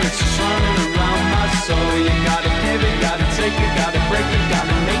soul. You gotta give it, gotta take it, gotta break it,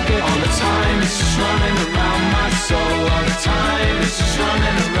 gotta make it. All the time it's just running around my soul. All the time it's just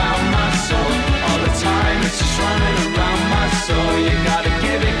running around my soul. All the time it's just running around my soul. You gotta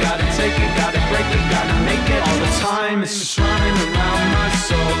give it, gotta take it, gotta break it, gotta make it. All the time it's just running around my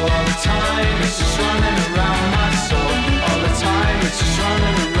soul. All the time it's just running around my soul. All the time it's just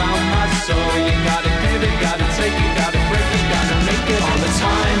running around my soul. You gotta give it, gotta take it, gotta break it, gotta make it. All the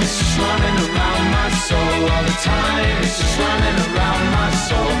time it's just running around my soul. All the time it's just running around my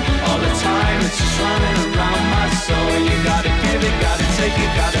soul. All the time it's just running around my soul. You gotta give it, gotta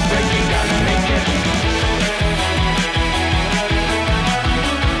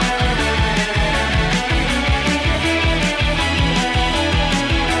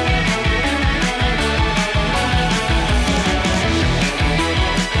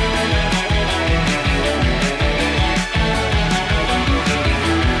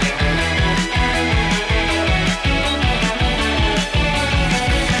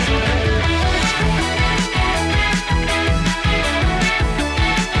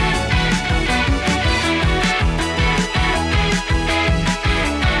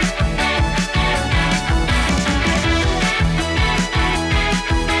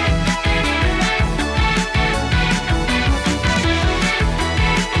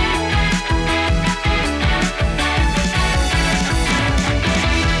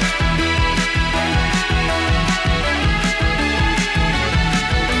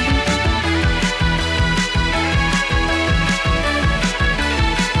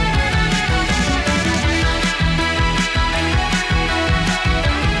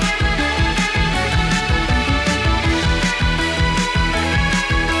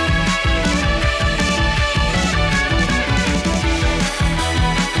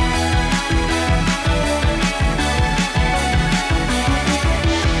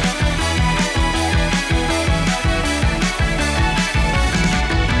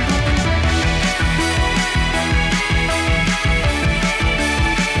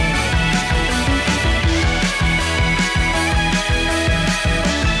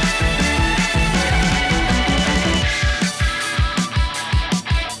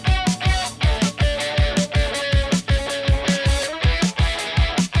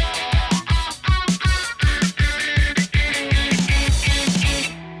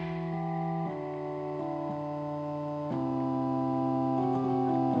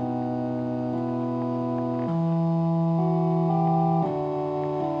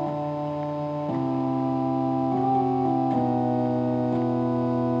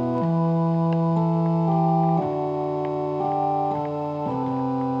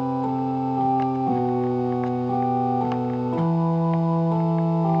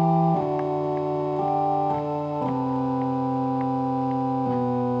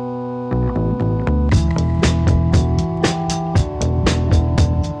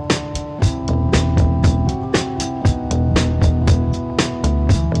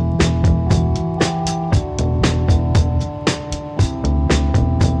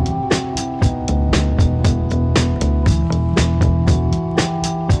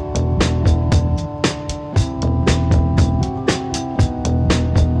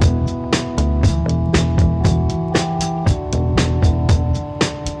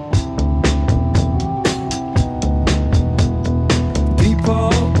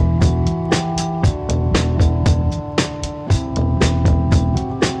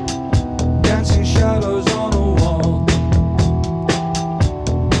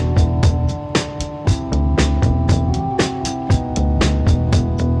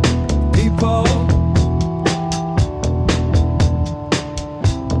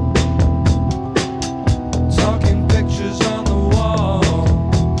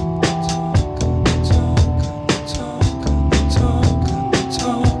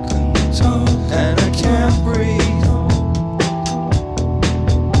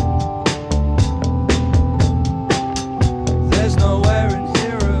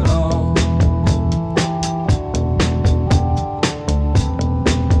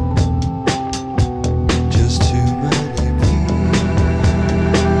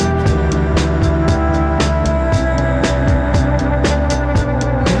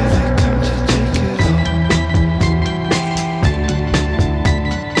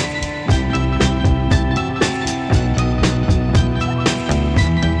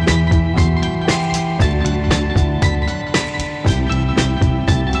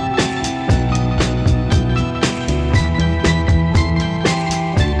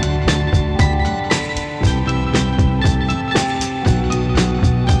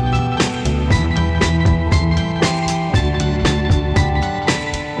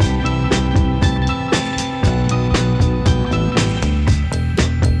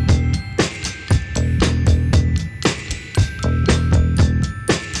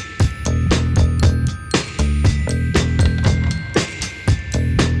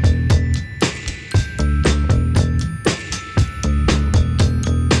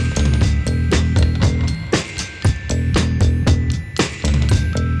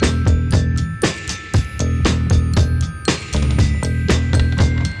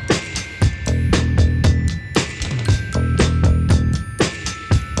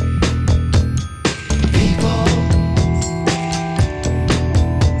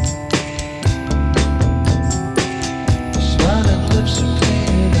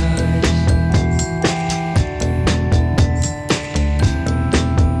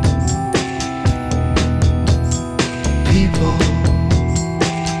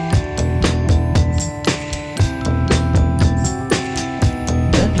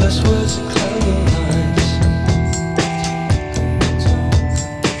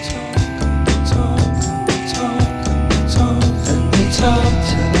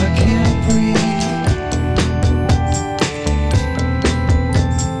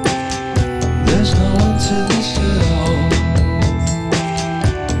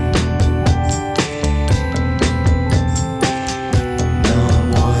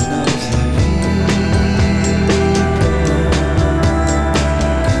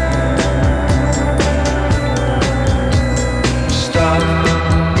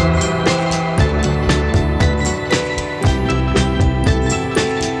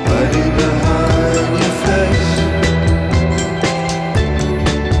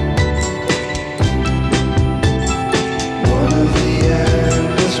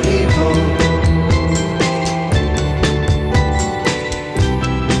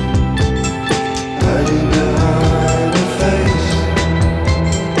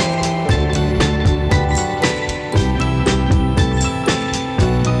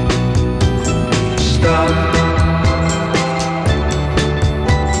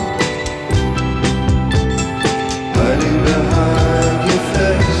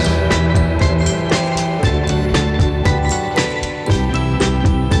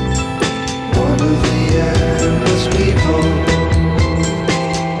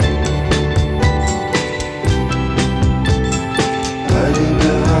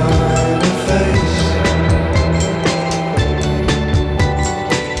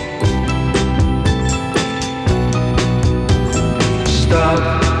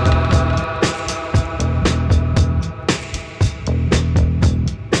Stuck.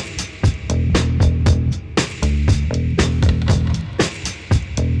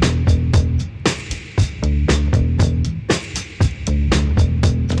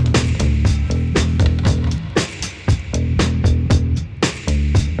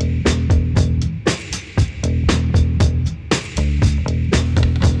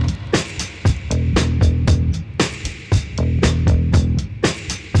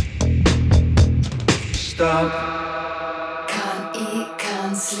 Can't eat,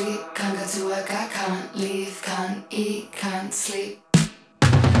 can't sleep, can't go to work, I can't leave, can't eat, can't sleep.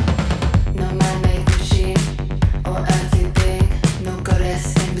 No man-made machine or earthly being, no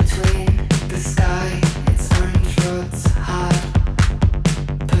goddess in between. The sky, its orange roads, hard,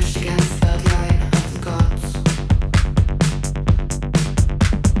 pushed against the line of the gods.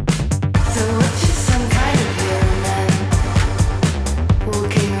 So what you some kind of hero man,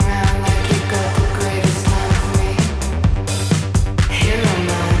 walking around like you got the greatest time for me.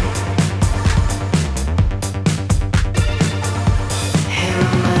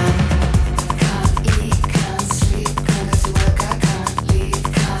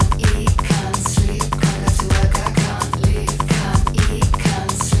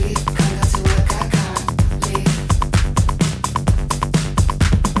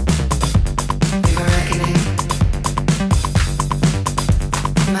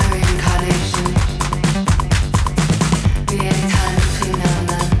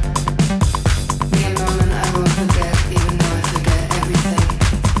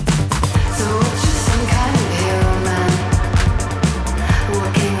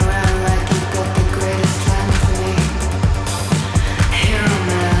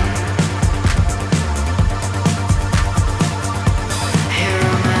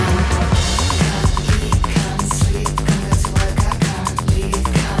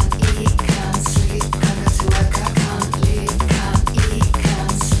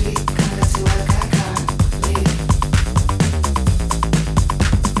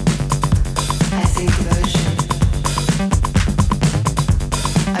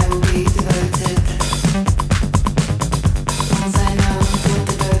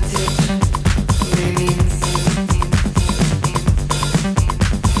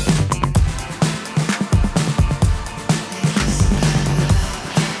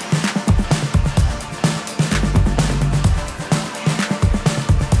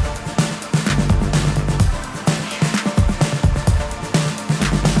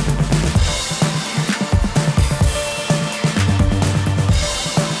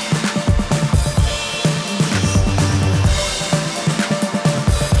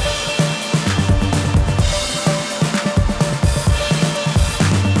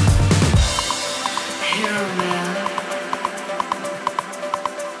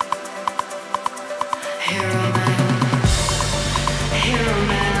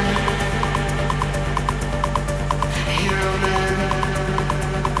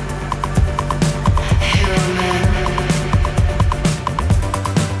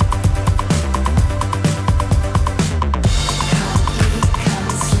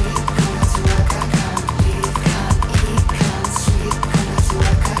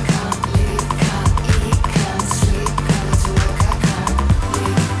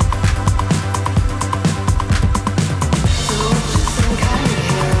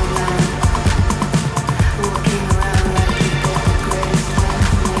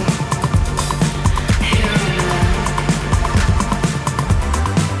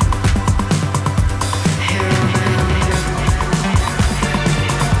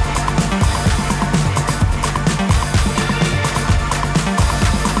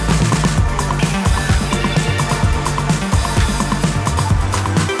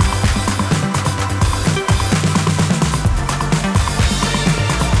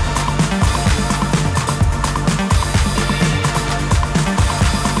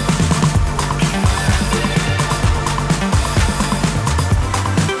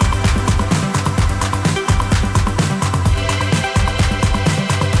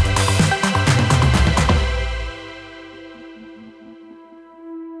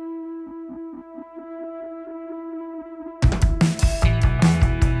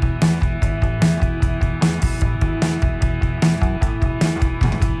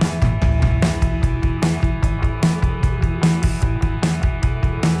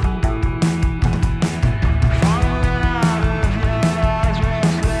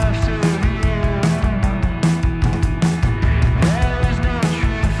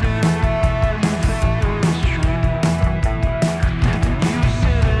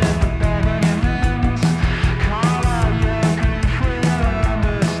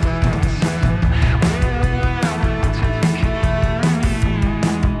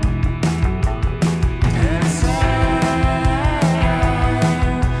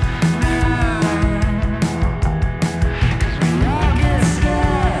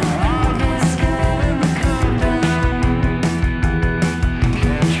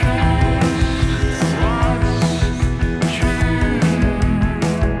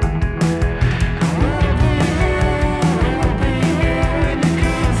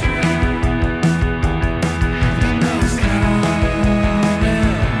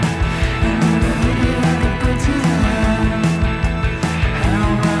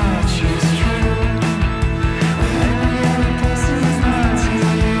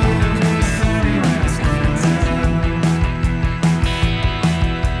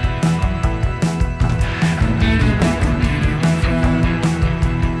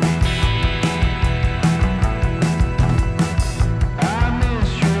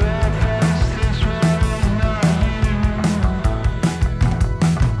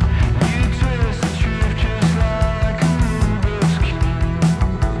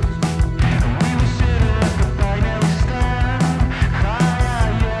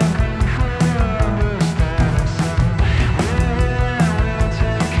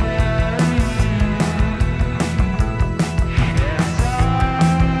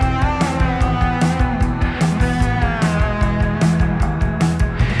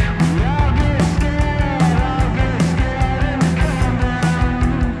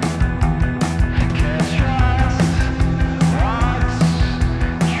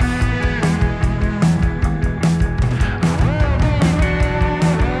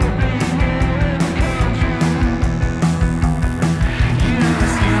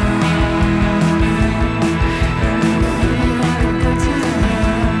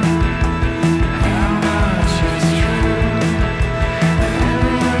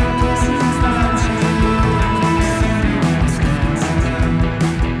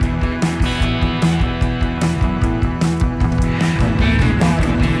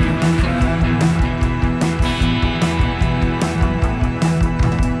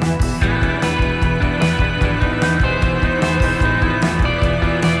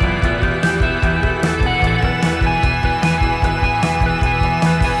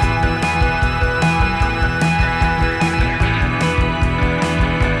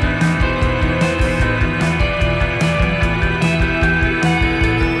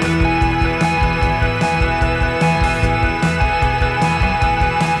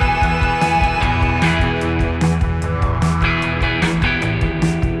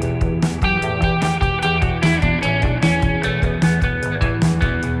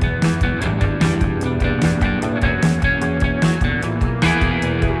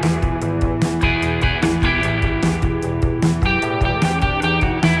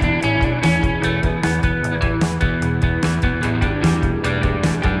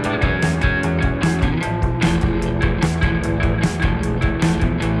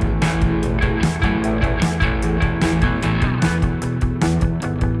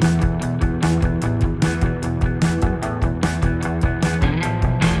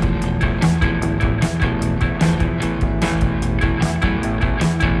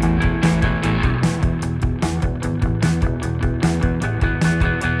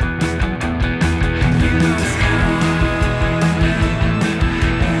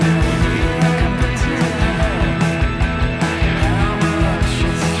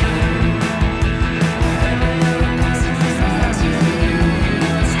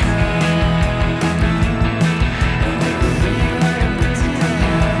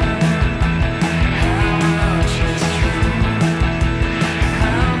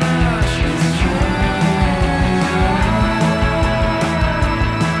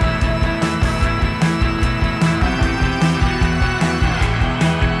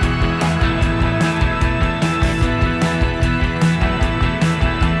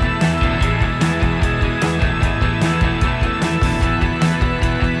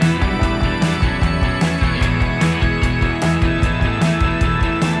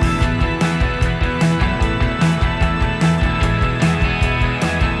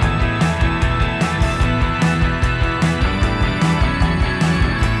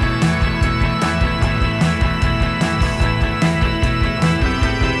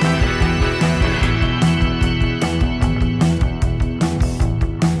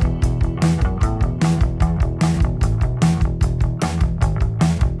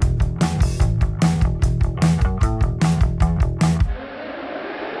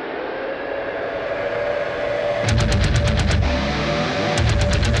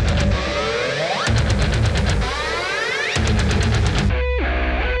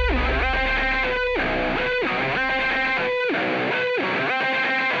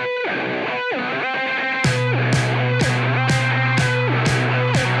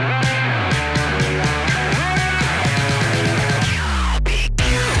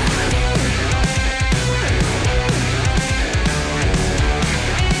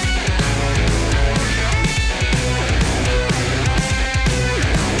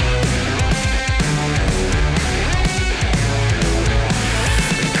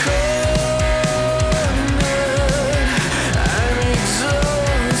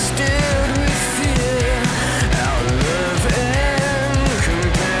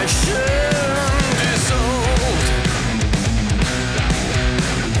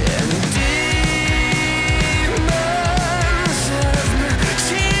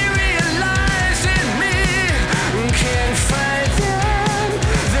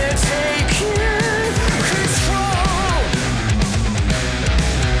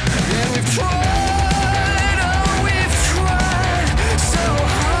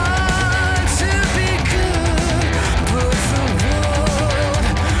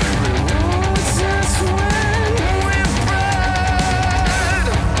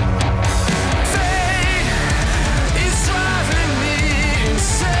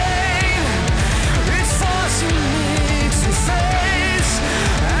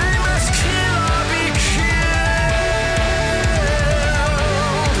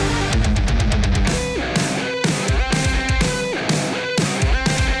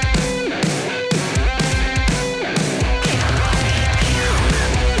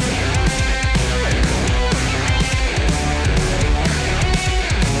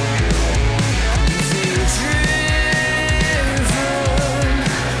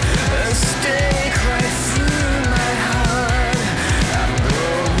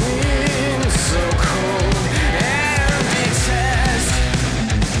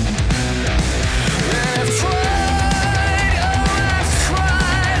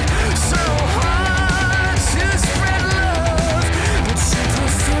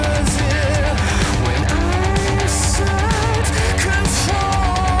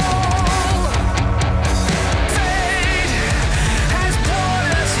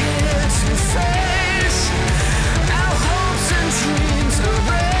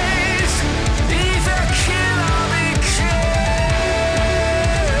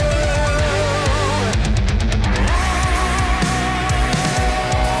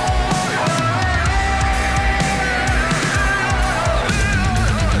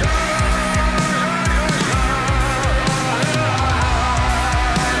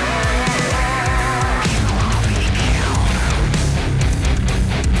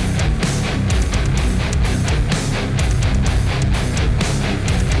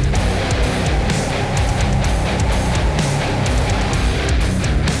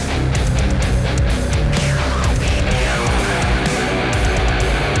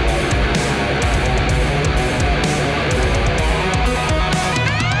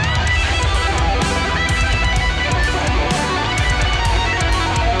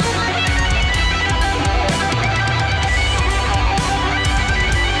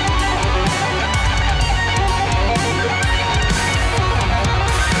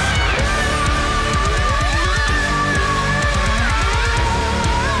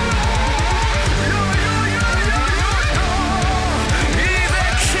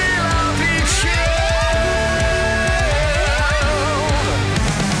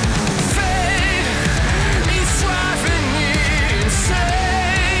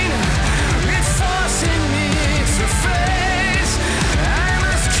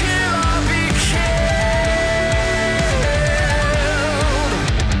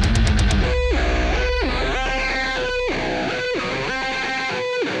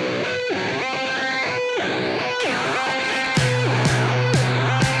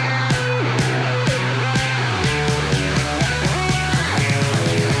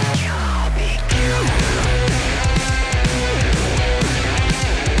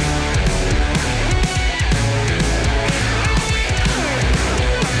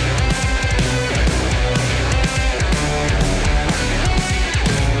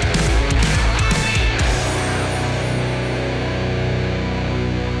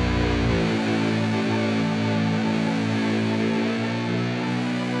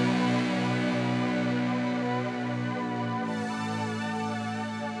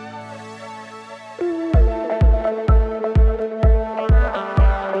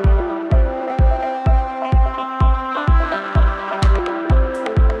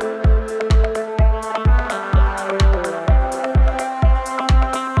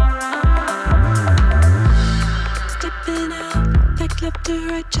 left to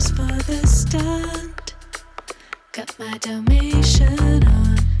right just for the stunt. Got my Dalmatian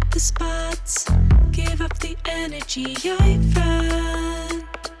on the spots. Give up the energy I front.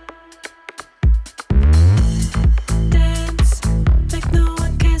 Dance like no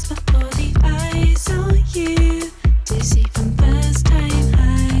one cares, but all the eyes on you. Dizzy from first time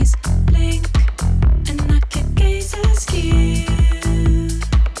highs. Blink and knock your gaze askew.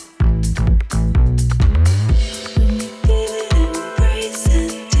 When you feel it, embrace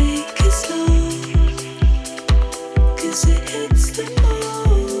and take it slow. 'Cause it hits the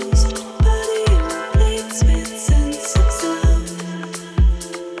most. Body inflates with sense of self.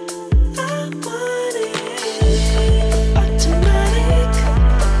 I want it automatic.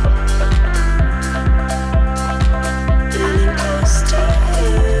 Feeling close to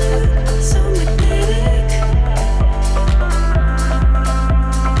you, so magnetic.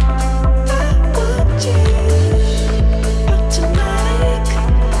 I want you automatic.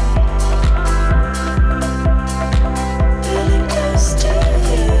 Feeling close to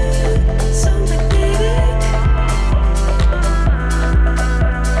you, so magnetic.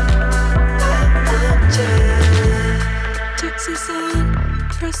 I want you. Taxi's on,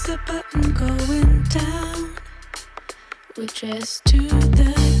 press the button, going down. We're dressed to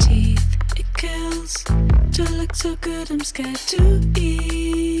the teeth, it kills. To look so good, I'm scared to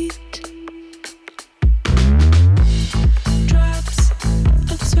eat. Drops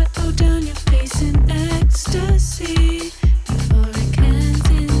of sweat all down your face in ecstasy. Euphoric hands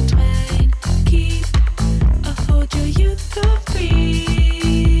entwine, keep a hold, your youth go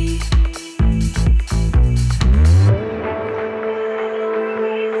free.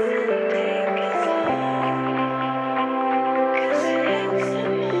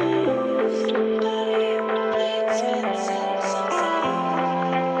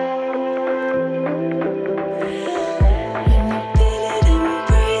 When you feel it,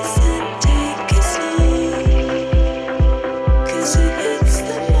 embrace and take it slow. 'Cause it hits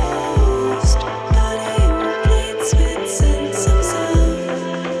the most. Body inflates with sense of self.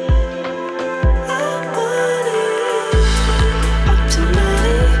 I want it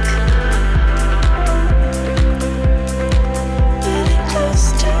automatic. Feeling close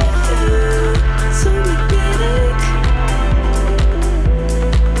to you, so magnetic.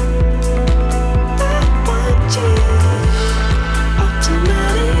 I want you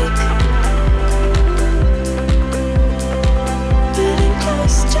automatic. Feeling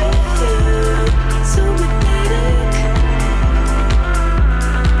close to you, so magnetic.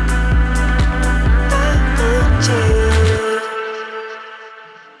 I want you.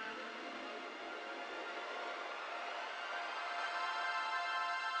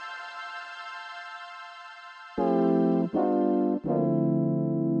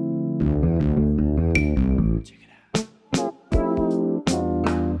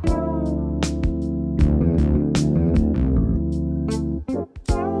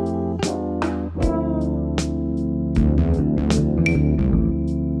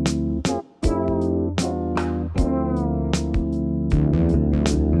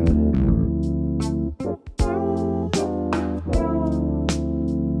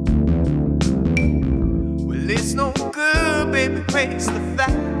 Well, it's no good, baby, face the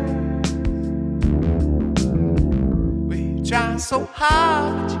fact. We try so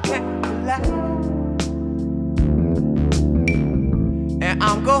hard, but you can't relax. And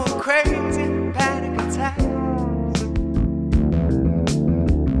I'm going crazy, panic attacks.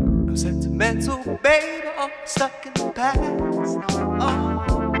 I'm sentimental, baby, I'm stuck in the past. Oh.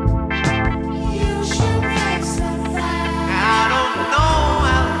 You should face the fact. I don't know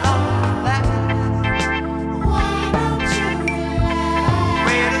how long it'll last. Why don't you relax?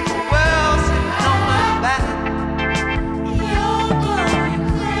 Weight of the world sitting on my back. You're going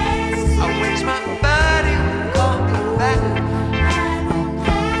crazy. I wish my body would call me back. Having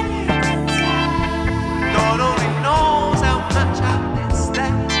panic attacks. Lord only knows how much I miss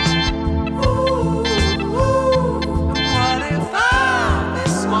that. Ooh, ooh. And what if I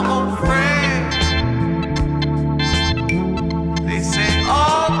miss my old friend? They say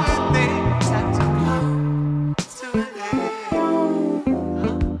all good things have to come to an end.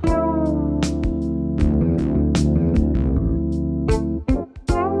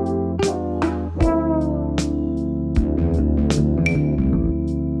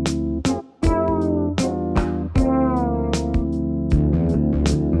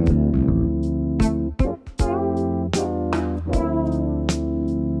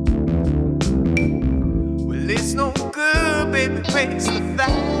 Well, it's no good, baby, face the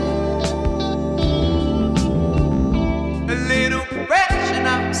fact. A little pressure,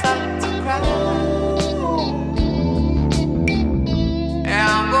 now I'm starting to cry.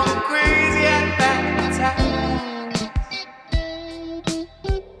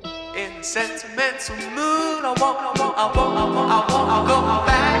 won't go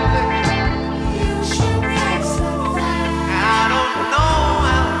back. You should face the fact. I don't know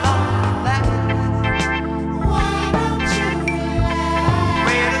how long that. Why don't you relax?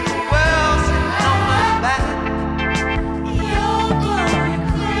 Weight of the world sitting on my back. You're going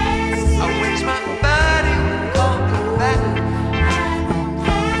crazy. I wish my body would call me back. And the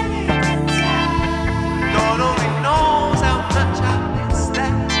panic inside. Lord only knows how much I miss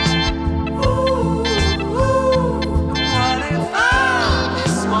that. Ooh, ooh. What if I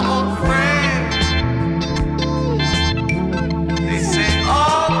miss my old friend? They say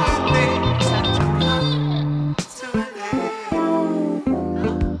all good things have to come to an end.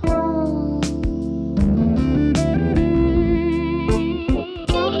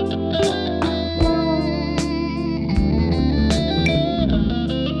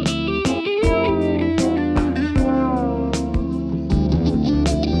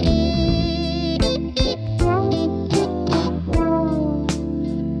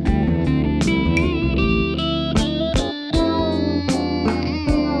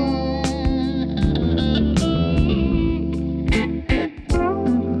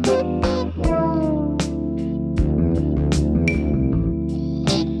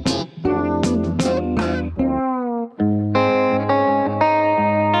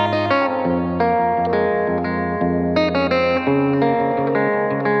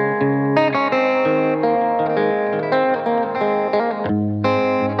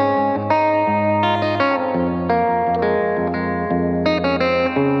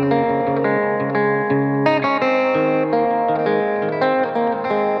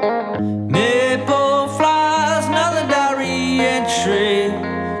 Maple flies, another diary entry.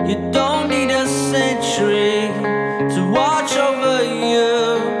 You don't need a century to watch over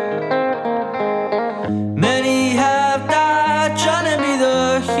you. Many have died trying to be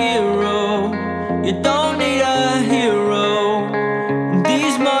the hero. You don't need a hero in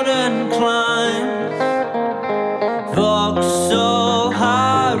these modern climes. Vauxhall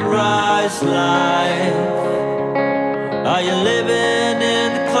high-rise life. Are you living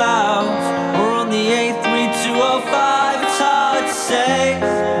in the clouds or on the A3205? It's hard to say,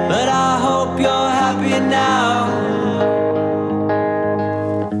 but I hope you're happy now.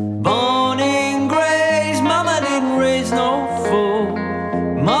 Born in grace, mama didn't raise no fool.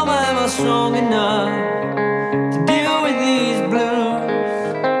 Mama, am I strong enough to deal with these blues?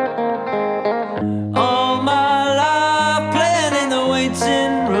 All my life playing in the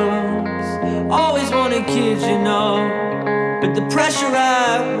waiting rooms. Always wanted kids, you know, but the pressure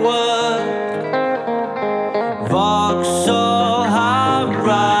at work. Vauxhall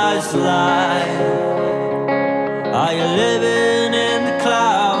high-rise life. Are you living in the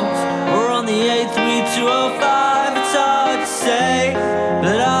clouds or on the A3205? It's hard to say,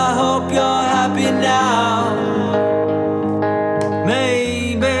 but I hope you're happy now.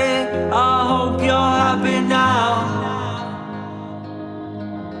 Maybe I hope you're happy now.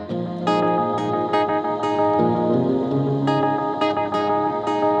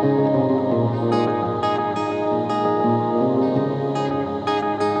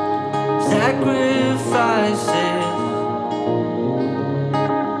 Sacrifices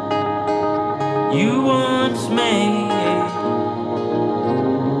you once made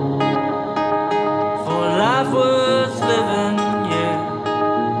for a life worth living, yeah.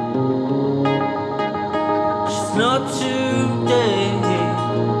 Just not today.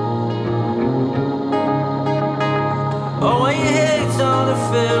 Oh, and you hate all the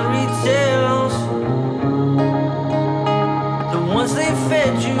fairy tales, the ones they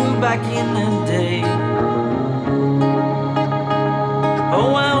fed you back in the day. Oh,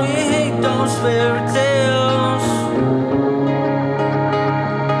 wow, you hate those fairy tales.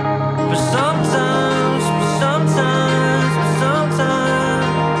 But sometimes,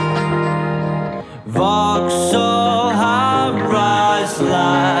 Vauxhall high-rise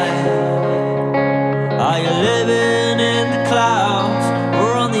life. Are you living in the clouds or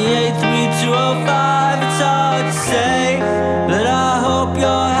on the A3205? It's hard to say, but I hope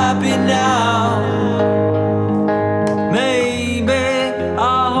you're happy now. Maybe I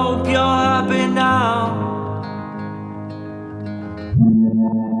hope you're happy now.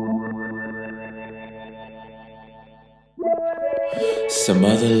 Some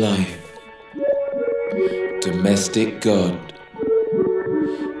other life, domestic god,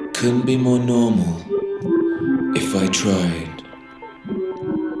 couldn't be more normal if I tried.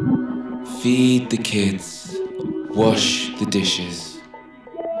 Feed the kids, wash the dishes.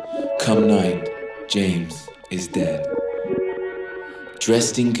 Come night, James is dead.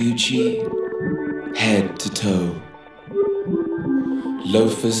 Dressed in Gucci, head to toe.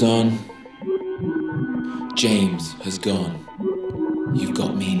 Loafers on, James has gone. You've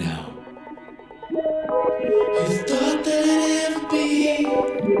got me now. Who thought that I'd ever be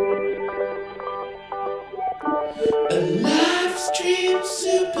a live stream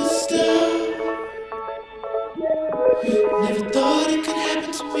superstar? Never thought it could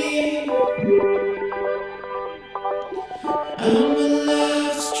happen to me. I'm a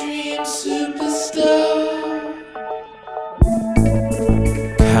live stream superstar.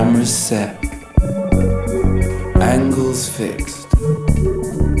 Cameras set, angles fixed,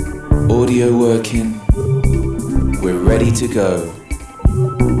 audio working, we're ready to go.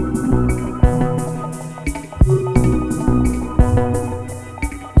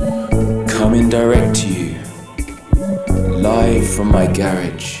 Coming direct to you, live from my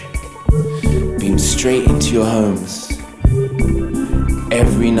garage, beamed straight into your homes.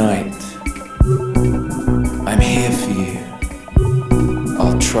 Every night, I'm here for you.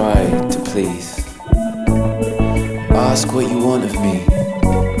 I'll try to please. Ask what you want of me.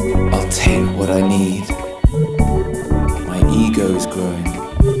 I'll take what I need. My ego is growing.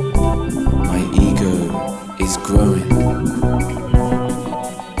 My ego is growing.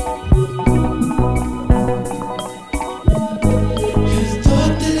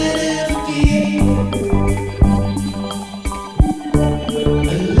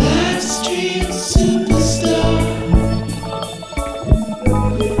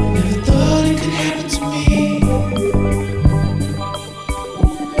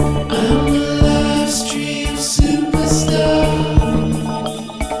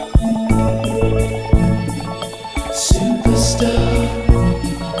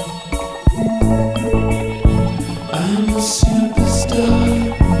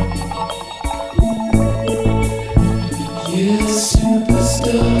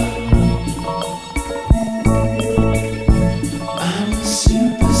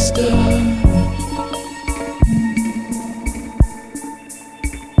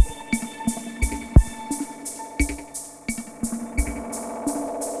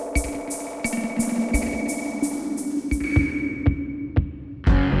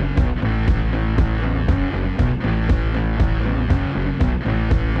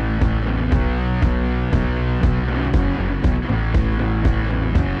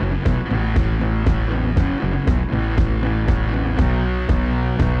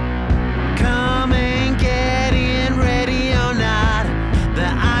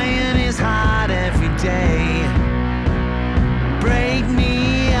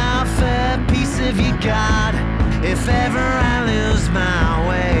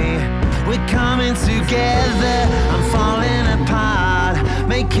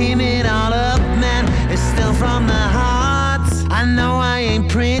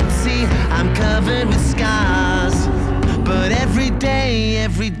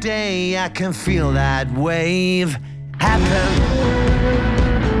 I can feel that wave happen.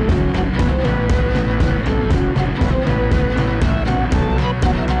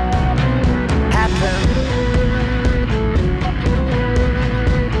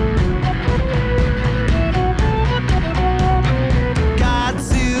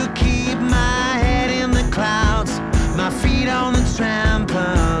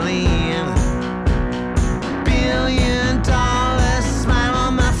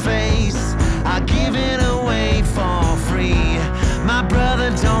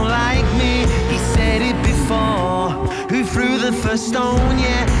 First stone,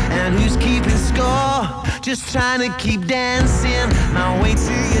 yeah, and who's keeping score? Just trying to keep dancing my way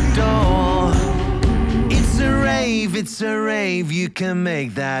to your door. It's a rave, you can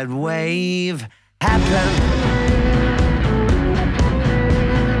make that wave happen.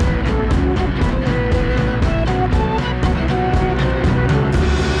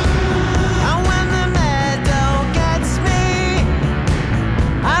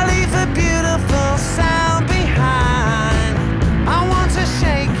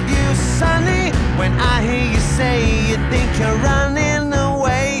 When I hear you say you think you're running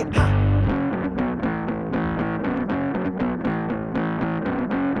away,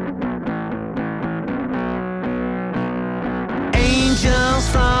 angels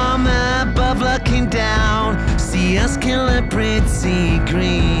from above looking down, see us kill a pretty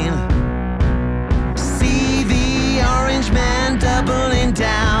green. See the orange man doubling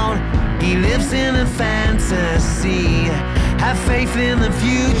down, he lives in a fantasy. Have faith in the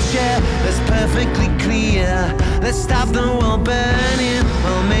future that's perfectly clear. Let's stop the world burning,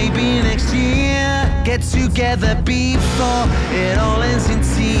 well maybe next year. Get together before it all ends in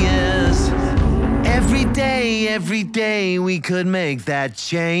tears. Every day we could make that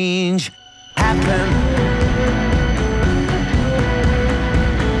change happen.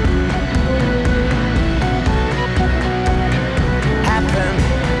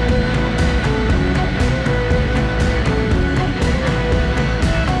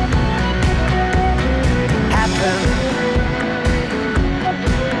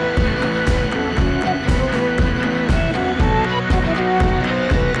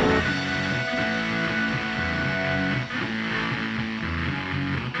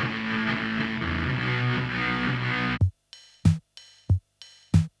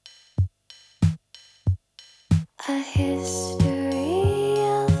 a history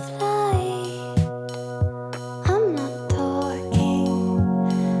of flight. I'm not talking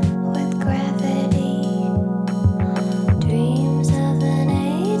with gravity. Dreams of an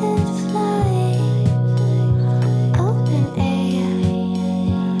aided flight. Open air,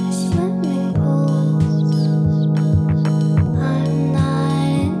 swimming pools. I'm not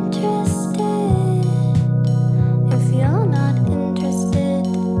interested if you're not interested.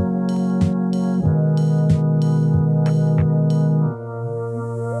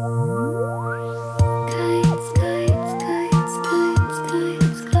 Kites, kites, kites, kites,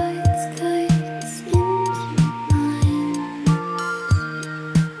 kites, kites, kites into mine.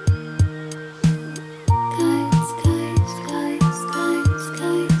 Kites, kites, kites, kites,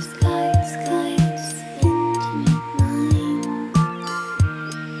 kites, kites, kites into mine.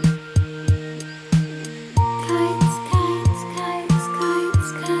 Kites, kites, kites,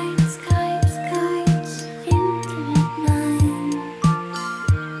 kites, kites, kites, kites into mine.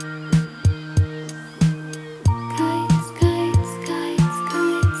 Kites, kites, kites,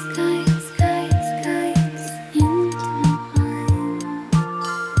 kites, kites, kites, kites into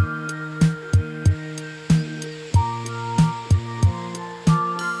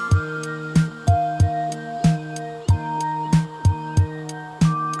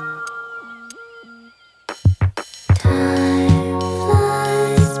Time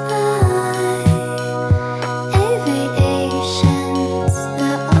flies by. Aviation's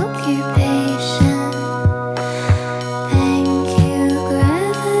the occupation. Thank you,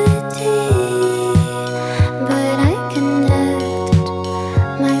 gravity. But I conduct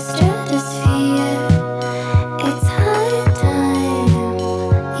my stratosphere. It's high time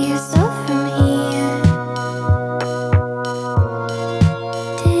you saw from here.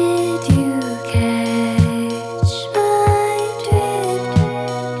 Did you catch my drift?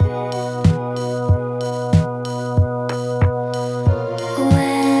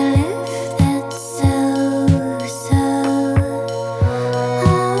 Well, if that's so,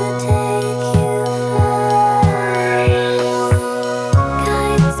 I'll take you flying.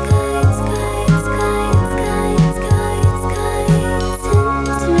 Kites, kites, kites, kites, kites, kites, kites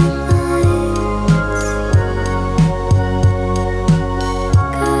into my minds.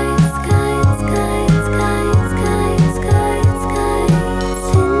 Kites, kites, kites, kites, kites, kites,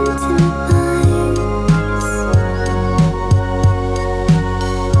 kites into my minds.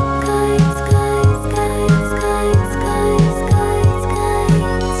 Kites, kites, kites, kites, kites, kites, kites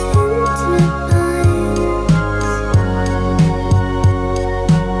into my minds.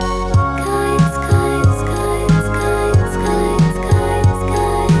 Kites, kites, kites, kites, kites, kites,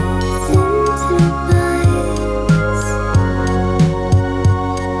 kites into my minds.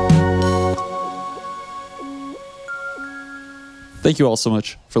 Thank you all so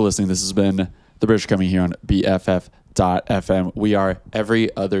much for listening. This has been The Bridge Coming here on BFF.FM. We are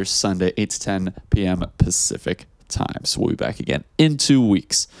every other Sunday, 8 to 10 p.m. Pacific time. So we'll be back again in 2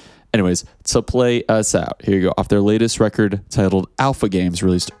 weeks. Anyways, to play us out, here you go. Off their latest record titled Alpha Games,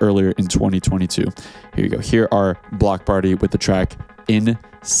 released earlier in 2022. Here you go. Here are Block Party with the track In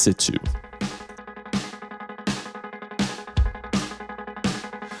Situ.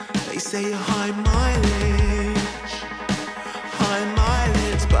 They say high mileage,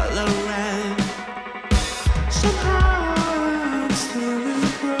 but low rent. Somehow it's still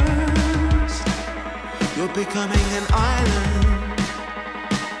impressed. You're becoming an island.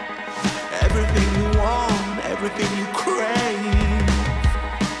 Everything you want, everything